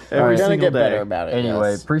 Yeah. We're every going to single get day. better about it.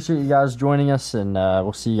 Anyway, yes. appreciate you guys joining us, and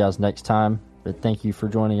we'll see you guys next time. But thank you for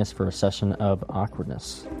joining us for a session of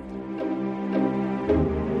awkwardness.